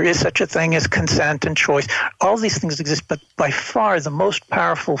 and there is such a thing as consent and choice. All these things exist, but by far the most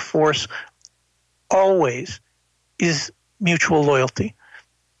powerful force always is mutual loyalty.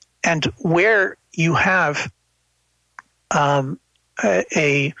 And where you have a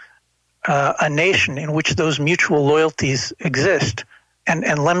nation in which those mutual loyalties exist,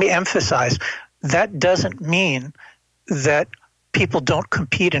 and let me emphasize, that doesn't mean that people don't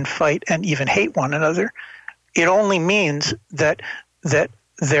compete and fight and even hate one another. It only means that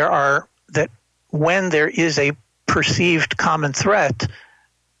when there is a perceived common threat,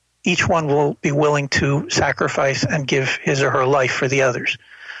 each one will be willing to sacrifice and give his or her life for the others.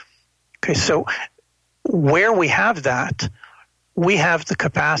 Okay, so where we have that, we have the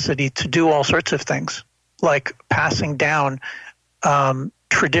capacity to do all sorts of things, like passing down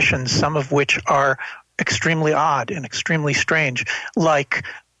traditions, some of which are extremely odd and extremely strange, like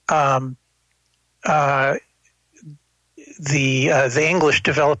the English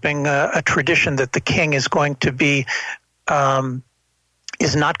developing a tradition that the king is going to be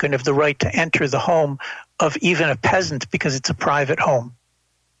is not going to have the right to enter the home of even a peasant because it's a private home.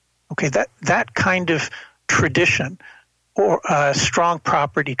 Okay, that kind of tradition, or strong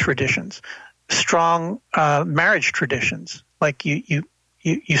property traditions, strong marriage traditions, like you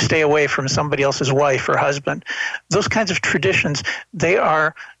stay away from somebody else's wife or husband. Those kinds of traditions,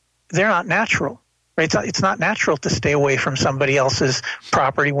 they're not natural. Right? It's not natural to stay away from somebody else's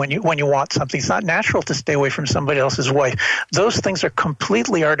property when you want something. It's not natural to stay away from somebody else's wife. Those things are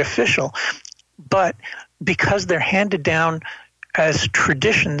completely artificial, but because they're handed down as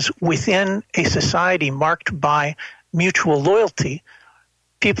traditions within a society marked by mutual loyalty,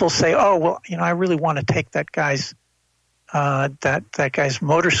 people say, "Oh, well, I really want to take that guy's that guy's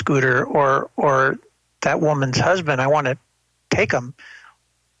motor scooter or that woman's husband. I want to take him."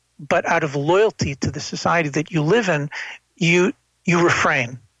 But out of loyalty to the society that you live in, you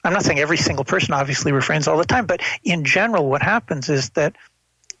refrain. I'm not saying every single person obviously refrains all the time, but in general what happens is that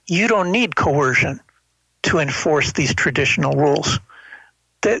you don't need coercion to enforce these traditional rules.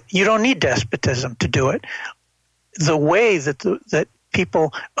 That you don't need despotism to do it. The way that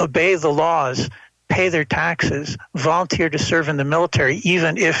people obey the laws, pay their taxes, volunteer to serve in the military,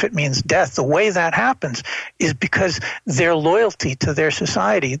 even if it means death, the way that happens is because their loyalty to their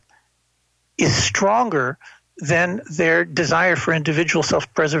society is stronger than their desire for individual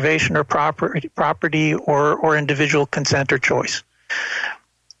self-preservation or property or individual consent or choice.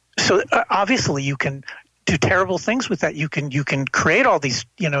 So obviously you can do terrible things with that. You can create all these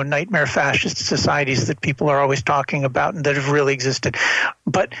nightmare fascist societies that people are always talking about and that have really existed.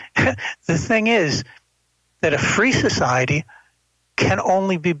 But the thing is that a free society can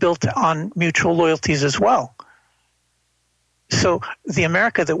only be built on mutual loyalties as well. So the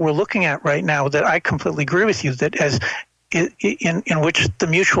America that we're looking at right now, that I completely agree with you, that as in which the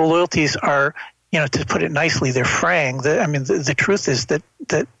mutual loyalties are, to put it nicely, they're fraying. The truth is that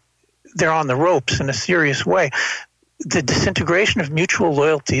they're on the ropes in a serious way. The disintegration of mutual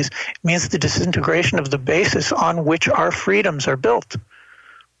loyalties means the disintegration of the basis on which our freedoms are built.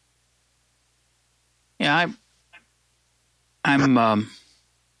 Yeah, I'm.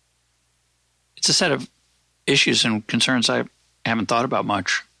 It's a set of issues and concerns I haven't thought about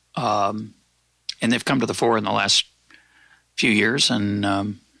much, and they've come to the fore in the last few years, and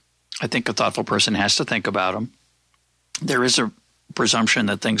I think a thoughtful person has to think about them. There is a presumption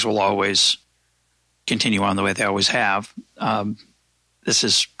that things will always continue on the way they always have. This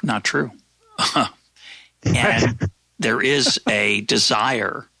is not true. And there is a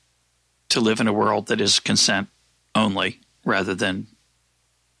desire to live in a world that is consent only rather than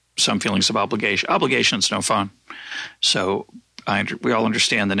some feelings of obligation. Obligation is no fun. So we all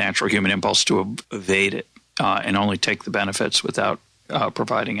understand the natural human impulse to evade it and only take the benefits without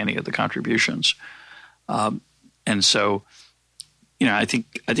providing any of the contributions. And so, I think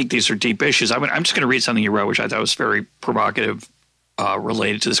these are deep issues. I'm just going to read something you wrote, which I thought was very provocative,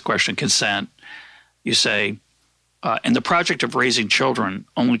 related to this question, consent. You say, and the project of raising children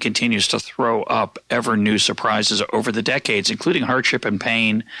only continues to throw up ever new surprises over the decades, including hardship and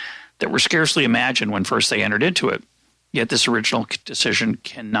pain that were scarcely imagined when first they entered into it. Yet this original decision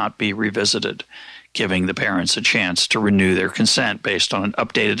cannot be revisited, giving the parents a chance to renew their consent based on an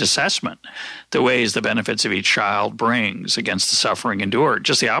updated assessment that weighs the benefits of each child brings against the suffering endured.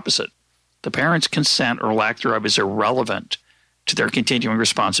 Just the opposite. The parents' consent or lack thereof is irrelevant to their continuing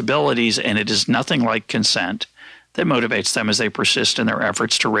responsibilities, and it is nothing like consent that motivates them as they persist in their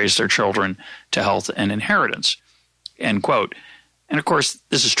efforts to raise their children to health and inheritance. End quote. And of course,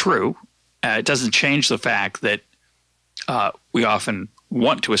 this is true. It doesn't change the fact that we often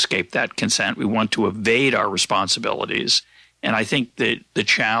want to escape that consent. We want to evade our responsibilities. And I think that the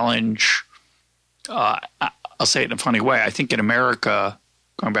challenge, I'll say it in a funny way, I think in America,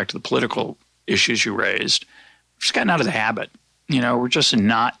 going back to the political issues you raised, we've just gotten out of the habit. We're just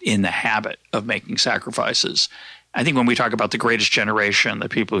not in the habit of making sacrifices. I think when we talk about the greatest generation, the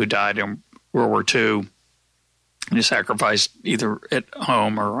people who died in World War II, and who sacrificed either at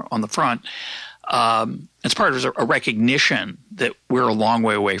home or on the front, It's part of a recognition that we're a long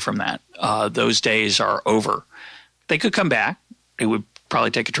way away from that. Those days are over. They could come back. It would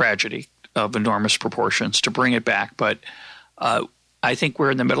probably take a tragedy of enormous proportions to bring it back. But I think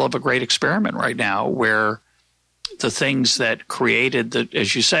we're in the middle of a great experiment right now where the things that created,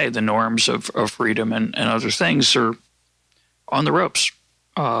 as you say, the norms of freedom and other things are on the ropes,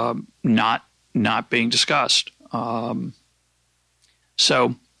 not being discussed.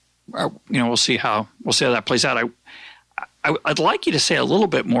 So, we'll see how that plays out. I'd like you to say a little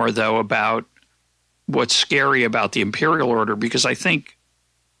bit more, though, about what's scary about the imperial order, because I think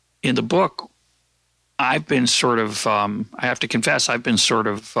in the book I've been sort of, I have to confess, I've been sort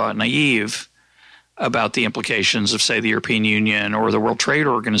of naive about the implications of, say, the European Union or the World Trade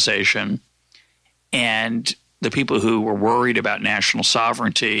Organization. And the people who were worried about national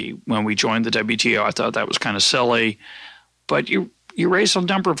sovereignty when we joined the WTO, I thought that was kind of silly. But you raised a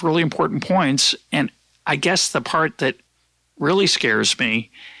number of really important points. And I guess the part that really scares me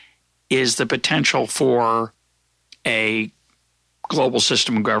is the potential for a global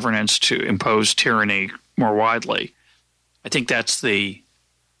system of governance to impose tyranny more widely. I think that's the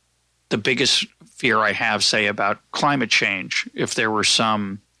biggest fear I have, say, about climate change, if there were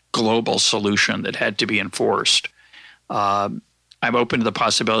some global solution that had to be enforced. I'm open to the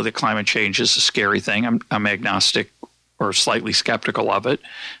possibility that climate change is a scary thing. I'm agnostic or slightly skeptical of it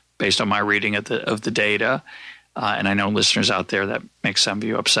based on my reading of the data. And I know listeners out there that makes some of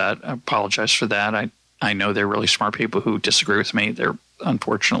you upset. I apologize for that. I know they're really smart people who disagree with me. They're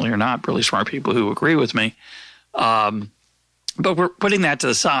unfortunately are not really smart people who agree with me. But we're putting that to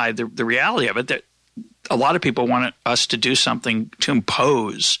the side. The reality of it, that a lot of people want us to do something to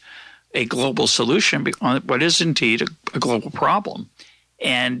impose a global solution on what is indeed a global problem.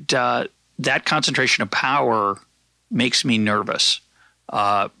 And that concentration of power makes me nervous,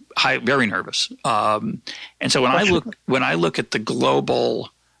 very nervous. And so when I look at the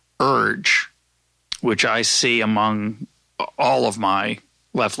global urge, which I see among all of my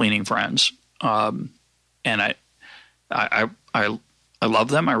left-leaning friends, and I love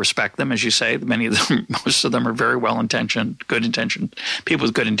them. I respect them, as you say. Most of them are very well-intentioned, good-intentioned people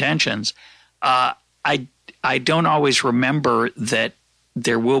with good intentions. I don't always remember that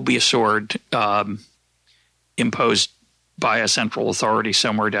there will be a sword imposed by a central authority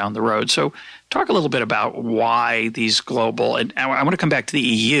somewhere down the road. So talk a little bit about why these global – and I want to come back to the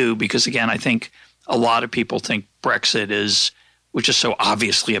EU because, again, I think a lot of people think Brexit which is so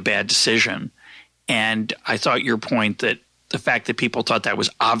obviously a bad decision. And I thought your point that the fact that people thought that was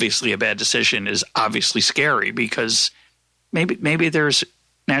obviously a bad decision is obviously scary because maybe there's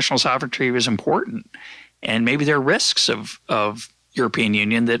national sovereignty is important, and maybe there are risks of European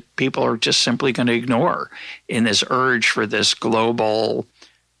Union that people are just simply going to ignore in this urge for this global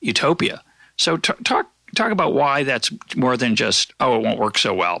utopia. So talk about why that's more than just it won't work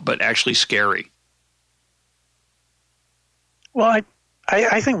so well, but actually scary. Well,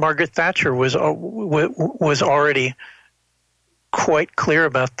 I think Margaret Thatcher was already quite clear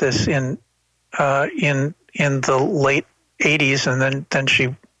about this in the late 80s, and then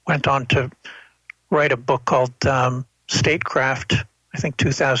she went on to write a book called Statecraft, I think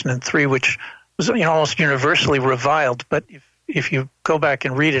 2003, which was almost universally reviled. But if you go back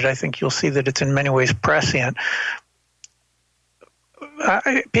and read it, I think you'll see that it's in many ways prescient.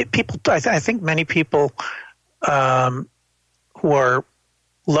 I think many people who are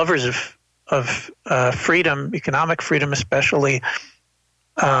lovers of freedom, economic freedom especially,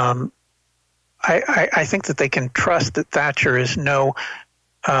 I think that they can trust that Thatcher is no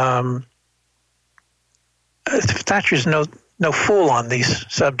fool on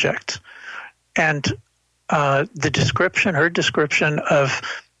these subjects. And her description of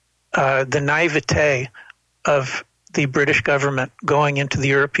the naivete of the British government going into the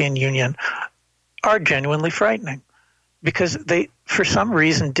European Union are genuinely frightening, because they, for some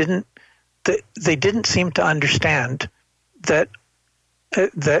reason, didn't seem to understand that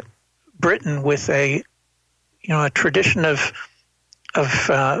Britain, with a tradition of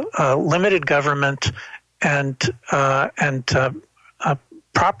limited government and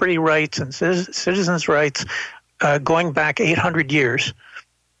property rights and citizens' rights going back 800 years,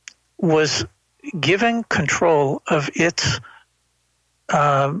 was giving control of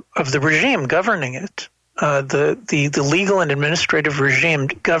the regime governing it, the legal and administrative regime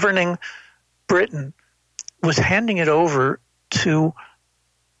governing Britain, was handing it over to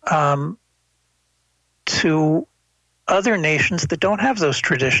other nations that don't have those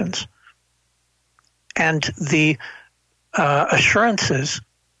traditions. And the assurances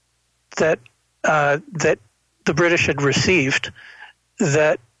that the British had received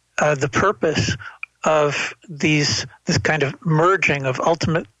that the purpose of this kind of merging of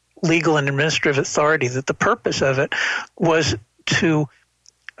ultimate legal and administrative authority, that the purpose of it was to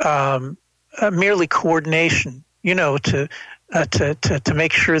merely coordination, to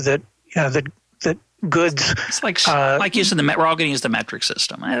make sure that that goods. It's like using we're all going to use the metric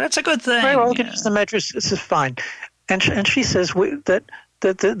system. That's a good thing. Right, we're all going to use the metric. This is fine. And she says that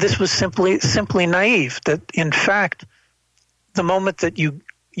this was simply naive. That in fact, the moment that you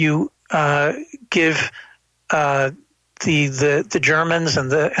give the Germans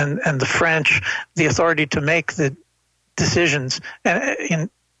and the French the authority to make the decisions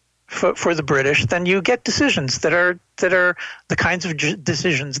for the British, then you get decisions that are the kinds of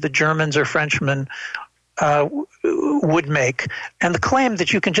decisions that Germans or Frenchmen would make. And the claim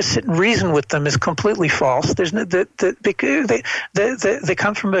that you can just sit and reason with them is completely false. There's no, they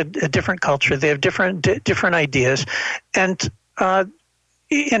come from a different culture. They have different ideas, and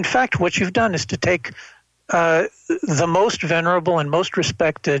in fact, what you've done is to take the most venerable and most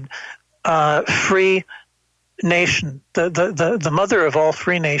respected free nation, the mother of all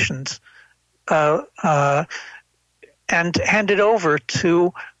free nations, and hand it over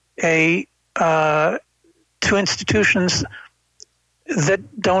to to institutions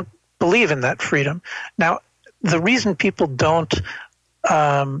that don't believe in that freedom. Now, the reason people didn't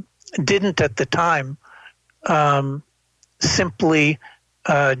at the time simply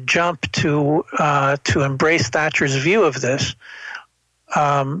jump to embrace Thatcher's view of this.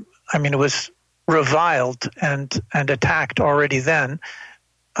 It was reviled and attacked already then.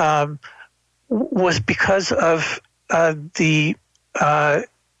 Was because of the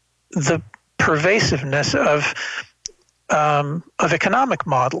pervasiveness of economic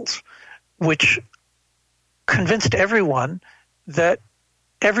models, which convinced everyone that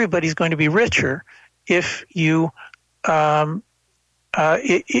everybody's going to be richer if you go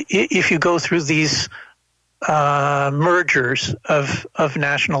through these mergers of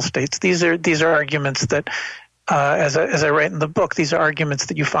national states. These are arguments that, as I write in the book, these are arguments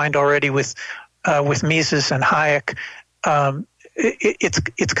that you find already with Mises and Hayek.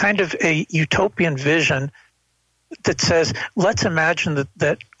 It's kind of a utopian vision that says, let's imagine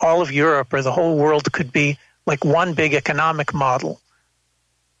that all of Europe or the whole world could be like one big economic model,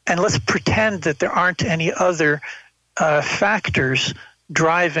 and let's pretend that there aren't any other factors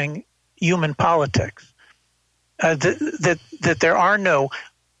driving human politics. That there are no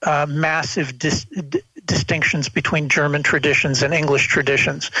massive distinctions between German traditions and English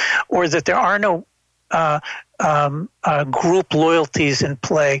traditions, or that there are no group loyalties in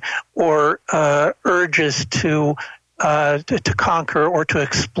play, or urges to conquer or to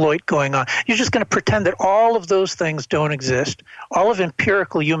exploit going on. You're just going to pretend that all of those things don't exist. All of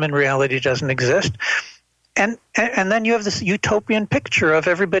empirical human reality doesn't exist. And then you have this utopian picture of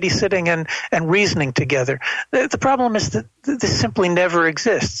everybody sitting and reasoning together. The problem is that this simply never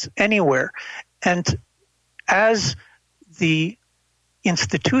exists anywhere. And as the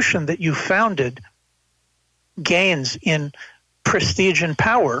institution that you founded gains in prestige and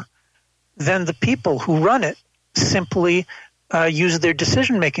power, then the people who run it simply use their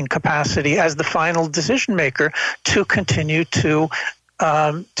decision-making capacity as the final decision maker to continue to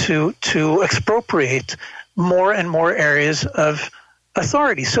expropriate more and more areas of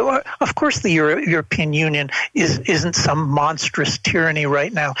authority. So, of course, the European Union isn't some monstrous tyranny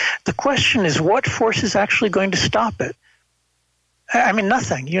right now. The question is, what force is actually going to stop it? I mean,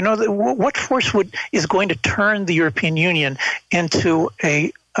 nothing. What force is going to turn the European Union into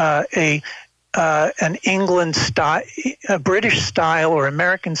an England style, a British style, or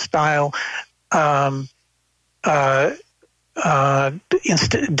American style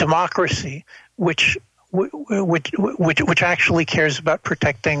democracy, which actually cares about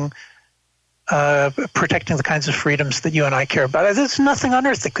protecting the kinds of freedoms that you and I care about? There's nothing on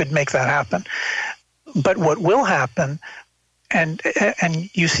earth that could make that happen. But what will happen, and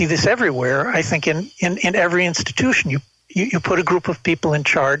you see this everywhere, I think in every institution, you put a group of people in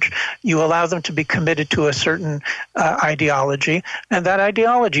charge, you allow them to be committed to a certain ideology, and that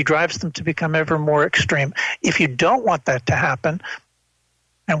ideology drives them to become ever more extreme. If you don't want that to happen,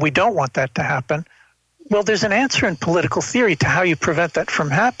 and we don't want that to happen, well, there's an answer in political theory to how you prevent that from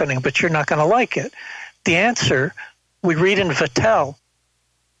happening, but you're not going to like it. The answer, we read in Vattel,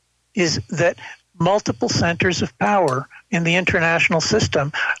 is that multiple centers of power in the international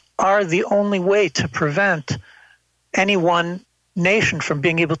system are the only way to prevent any one nation from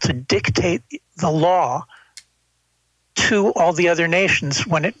being able to dictate the law to all the other nations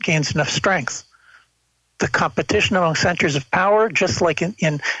when it gains enough strength. The competition among centers of power, just like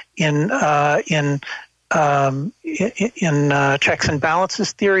in in checks and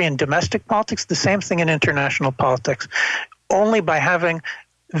balances theory in domestic politics, the same thing in international politics. Only by having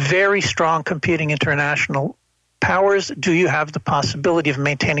very strong competing international powers do you have the possibility of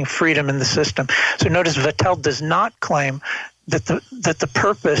maintaining freedom in the system. So notice Vattel does not claim that the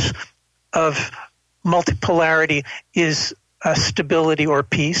purpose of multipolarity is stability or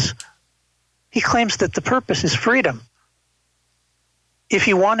peace. He claims that the purpose is freedom. If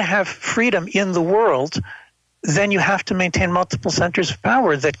you want to have freedom in the world, then you have to maintain multiple centers of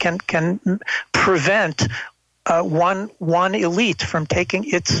power that can prevent one elite from taking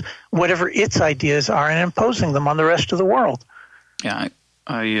whatever its ideas are and imposing them on the rest of the world. Yeah,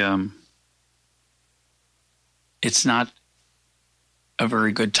 it's not a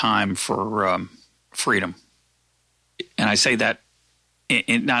very good time for freedom, and I say that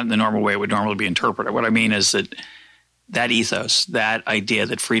not in the normal way it would normally be interpreted. What I mean is that ethos, that idea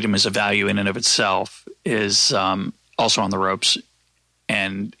that freedom is a value in and of itself, is also on the ropes,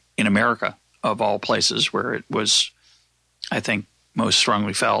 and in America, of all places, where it was, I think, most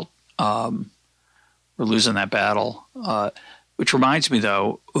strongly felt. We're losing that battle. Which reminds me,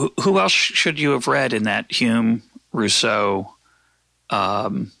 though, who else should you have read in that Hume, Rousseau?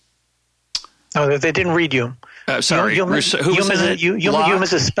 No, they didn't read Hume. Sorry, Rousseau. Who was it? Hume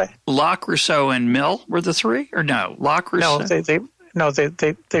is a Locke, Rousseau, and Mill were the three, or no? Locke, Rousseau. No, they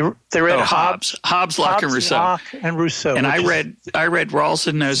read Hobbes, Locke, and Rousseau. Locke and Rousseau. And I read Rawls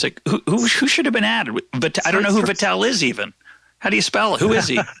and Nozick. Who should have been added? But I don't know who Vattel is even. How do you spell it? Who is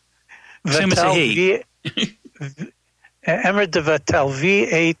he? Assume it's a he. Emer de Vattel,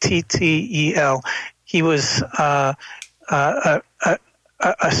 Vattel. He was a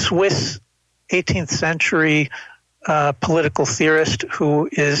Swiss 18th century political theorist who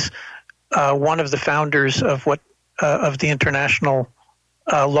is one of the founders of of the international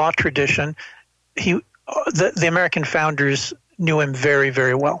law tradition. The American founders knew him very,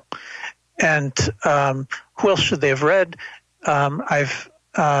 very well. And who else should they have read? I've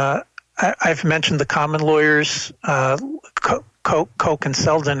mentioned the common lawyers, Coke and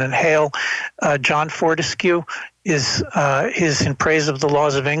Selden and Hale. John Fortescue is In Praise of the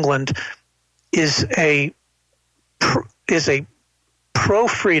Laws of England is a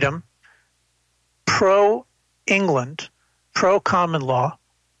pro-freedom, pro-England, pro-common law,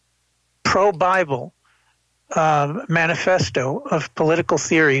 pro-Bible manifesto of political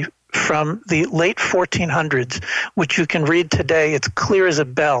theory from the late 1400s, which you can read today. It's clear as a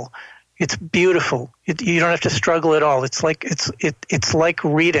bell. It's beautiful. You don't have to struggle at all. It's like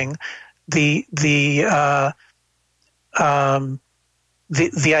reading the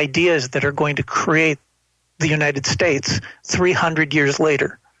ideas that are going to create the United States 300 years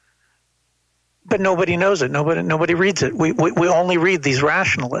later. But nobody knows it. Nobody reads it. We only read these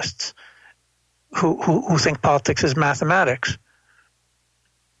rationalists who think politics is mathematics.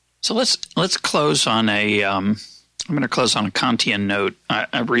 So let's close on I'm going to close on a Kantian note.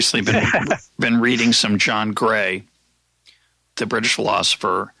 I've recently been reading some John Gray, the British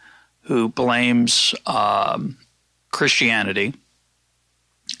philosopher, who blames Christianity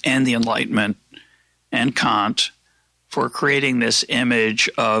and the Enlightenment and Kant for creating this image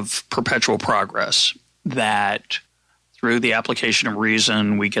of perpetual progress, that through the application of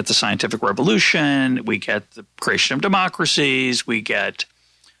reason, we get the scientific revolution, we get the creation of democracies, we get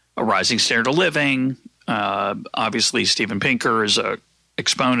a rising standard of living. Obviously, Steven Pinker is an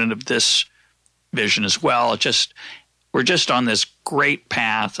exponent of this vision as well. We're just on this great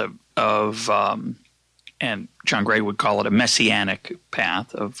path of and John Gray would call it a messianic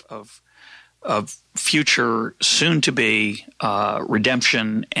path of future soon-to-be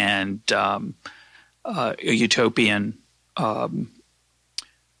redemption and a utopian,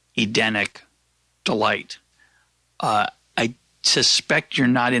 Edenic delight. I suspect you're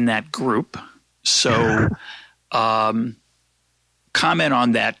not in that group, so comment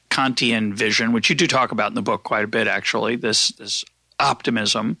on that Kantian vision, which you do talk about in the book quite a bit, actually, this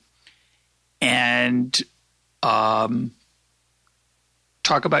optimism, and talk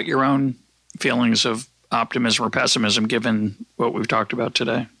about your own feelings of optimism or pessimism given what we've talked about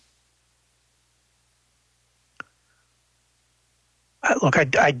today. Look,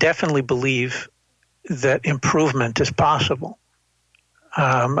 I definitely believe that improvement is possible.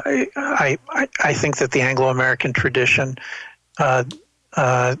 I think that the Anglo-American tradition,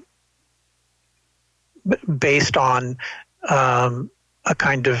 based on a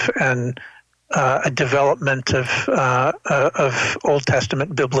kind of a development of Old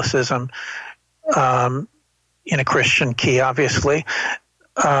Testament biblicism in a Christian key, obviously,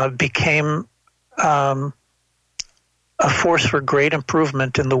 became a force for great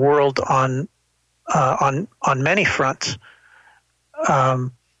improvement in the world on on many fronts.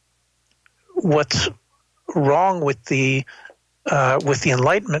 What's wrong with the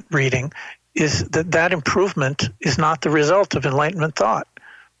Enlightenment reading is that improvement is not the result of Enlightenment thought.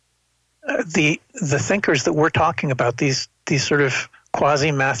 The thinkers that we're talking about, these sort of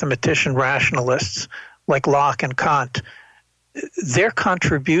quasi-mathematician rationalists like Locke and Kant, their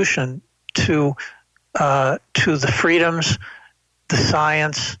contribution to the freedoms, the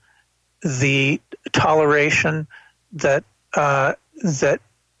science, the toleration that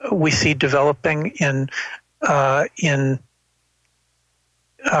we see developing in the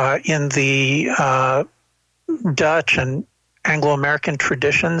Dutch and Anglo-American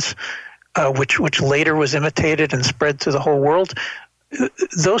traditions, which later was imitated and spread to the whole world,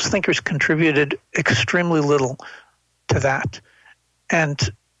 those thinkers contributed extremely little to that. And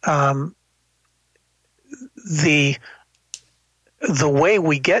the way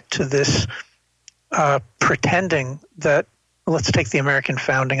we get to this pretending that, let's take the American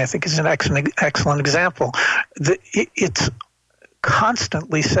founding, I think is an excellent example. It's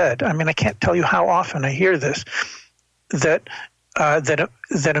constantly said, I mean, I can't tell you how often I hear this, that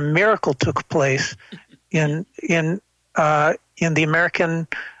a miracle took place in the American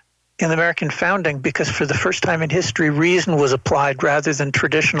founding because for the first time in history, reason was applied rather than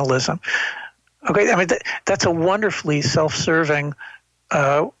traditionalism. Okay, I mean that's a wonderfully self-serving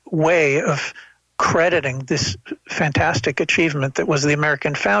way of crediting this fantastic achievement that was the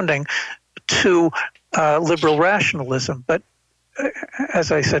American founding to liberal rationalism. But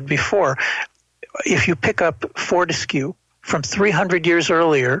as I said before, if you pick up Fortescue from 300 years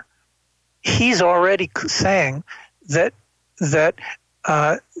earlier, he's already saying that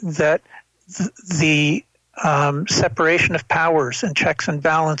the separation of powers and checks and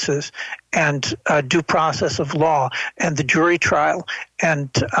balances and due process of law and the jury trial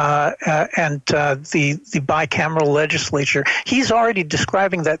and the bicameral legislature. He's already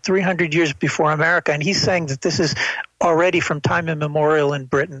describing that 300 years before America, and he's saying that this is already from time immemorial in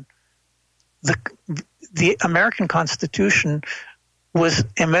Britain. The American Constitution was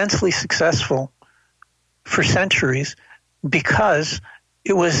immensely successful for centuries because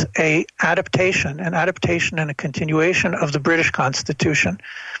it was an adaptation and a continuation of the British Constitution.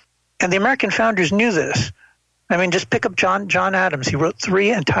 And the American founders knew this. I mean, just pick up John Adams. He wrote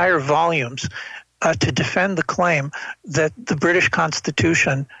 3 entire volumes to defend the claim that the British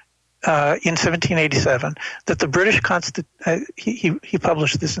Constitution in 1787, that the British he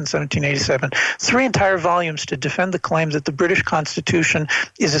published this in 1787, 3 entire volumes to defend the claim that the British Constitution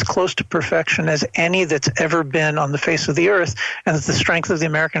is as close to perfection as any that's ever been on the face of the earth, and that the strength of the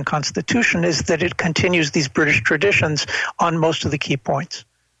American Constitution is that it continues these British traditions on most of the key points.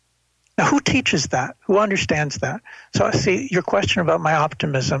 Now, who teaches that? Who understands that? So I see your question about my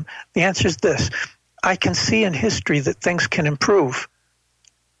optimism. The answer is this. I can see in history that things can improve.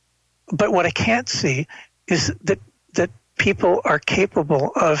 But what I can't see is that people are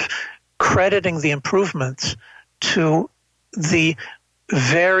capable of crediting the improvements to the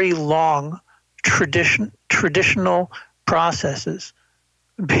very long traditional processes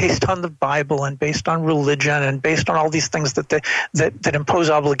based on the Bible and based on religion and based on all these things that impose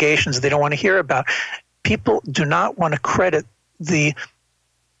obligations they don't want to hear about. People do not want to credit the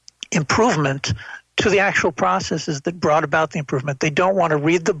improvement to the actual processes that brought about the improvement. They don't want to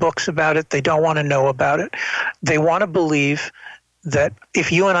read the books about it. They don't want to know about it. They want to believe that if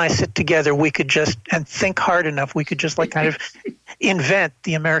you and I sit together, we could just, and think hard enough, we could just like kind of invent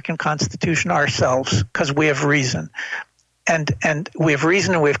the American Constitution ourselves because we have reason. And we have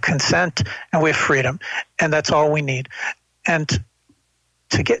reason and we have consent and we have freedom. And that's all we need. And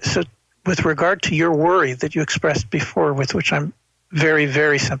so with regard to your worry that you expressed before, with which I'm very,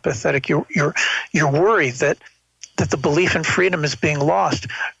 very sympathetic, your worry that the belief in freedom is being lost.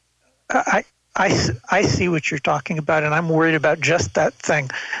 I see what you're talking about, and I'm worried about just that thing.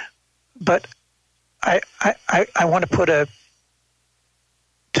 But I want to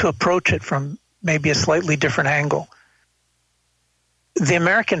approach it from maybe a slightly different angle. The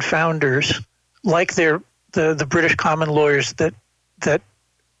American founders, like the British common lawyers that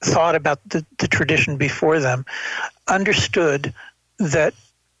thought about the tradition before them, understood that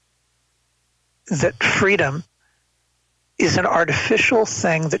freedom is an artificial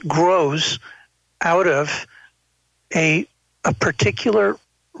thing that grows out of a particular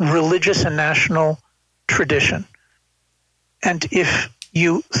religious and national tradition. And if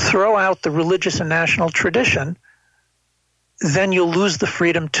you throw out the religious and national tradition, then you'll lose the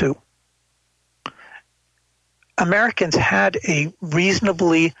freedom too. Americans had a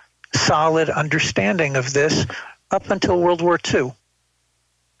reasonably solid understanding of this up until World War II.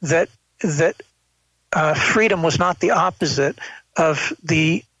 That freedom was not the opposite of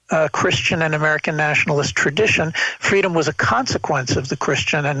the Christian and American nationalist tradition. Freedom was a consequence of the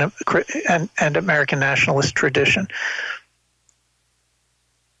Christian and American nationalist tradition.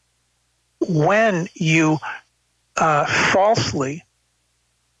 When you falsely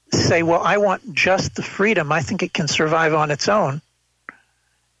say, well, I want just the freedom, I think it can survive on its own,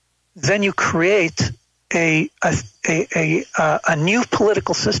 then you create a new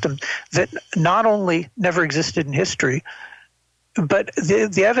political system that not only never existed in history, but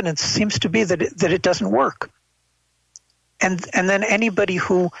the evidence seems to be that it doesn't work. And then anybody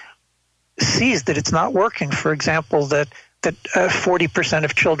who sees that it's not working, for example, that 40%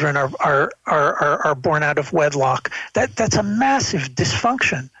 of children are born out of wedlock, that's a massive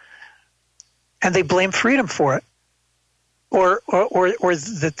dysfunction, and they blame freedom for it. Or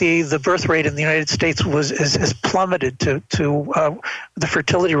that the birth rate in the United States has plummeted to the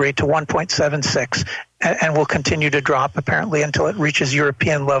fertility rate to 1.76, and will continue to drop apparently until it reaches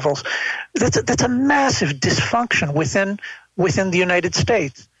European levels. That's a massive dysfunction within the United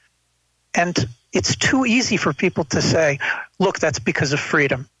States, and it's too easy for people to say, "Look, that's because of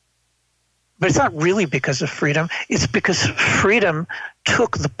freedom." But it's not really because of freedom. It's because freedom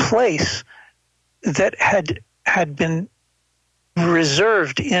took the place that had been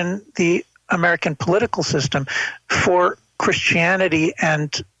reserved in the American political system for Christianity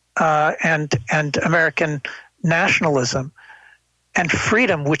and American nationalism, and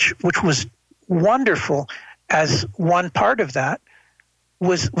freedom, which was wonderful as one part of that,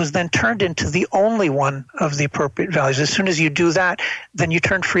 was then turned into the only one of the appropriate values. As soon as you do that, then you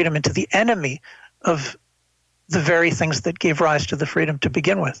turn freedom into the enemy of the very things that gave rise to the freedom to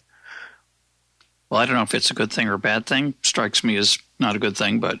begin with. Well, I don't know if it's a good thing or a bad thing. Strikes me as not a good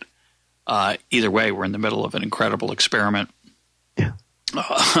thing, but either way, we're in the middle of an incredible experiment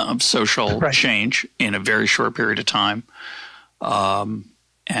of social change in a very short period of time.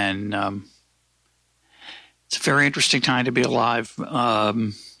 It's a very interesting time to be alive.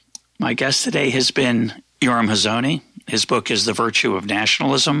 My guest today has been Yoram Hazony. His book is The Virtue of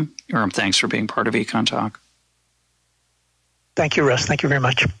Nationalism. Yoram, thanks for being part of EconTalk. Thank you, Russ. Thank you very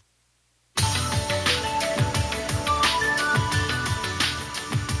much.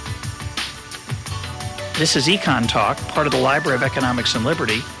 This is EconTalk, part of the Library of Economics and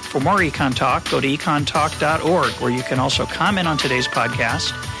Liberty. For more EconTalk, go to econtalk.org, where you can also comment on today's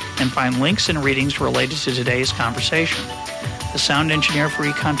podcast and find links and readings related to today's conversation. The sound engineer for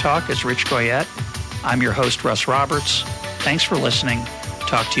EconTalk is Rich Goyette. I'm your host, Russ Roberts. Thanks for listening.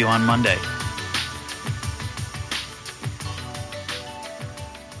 Talk to you on Monday.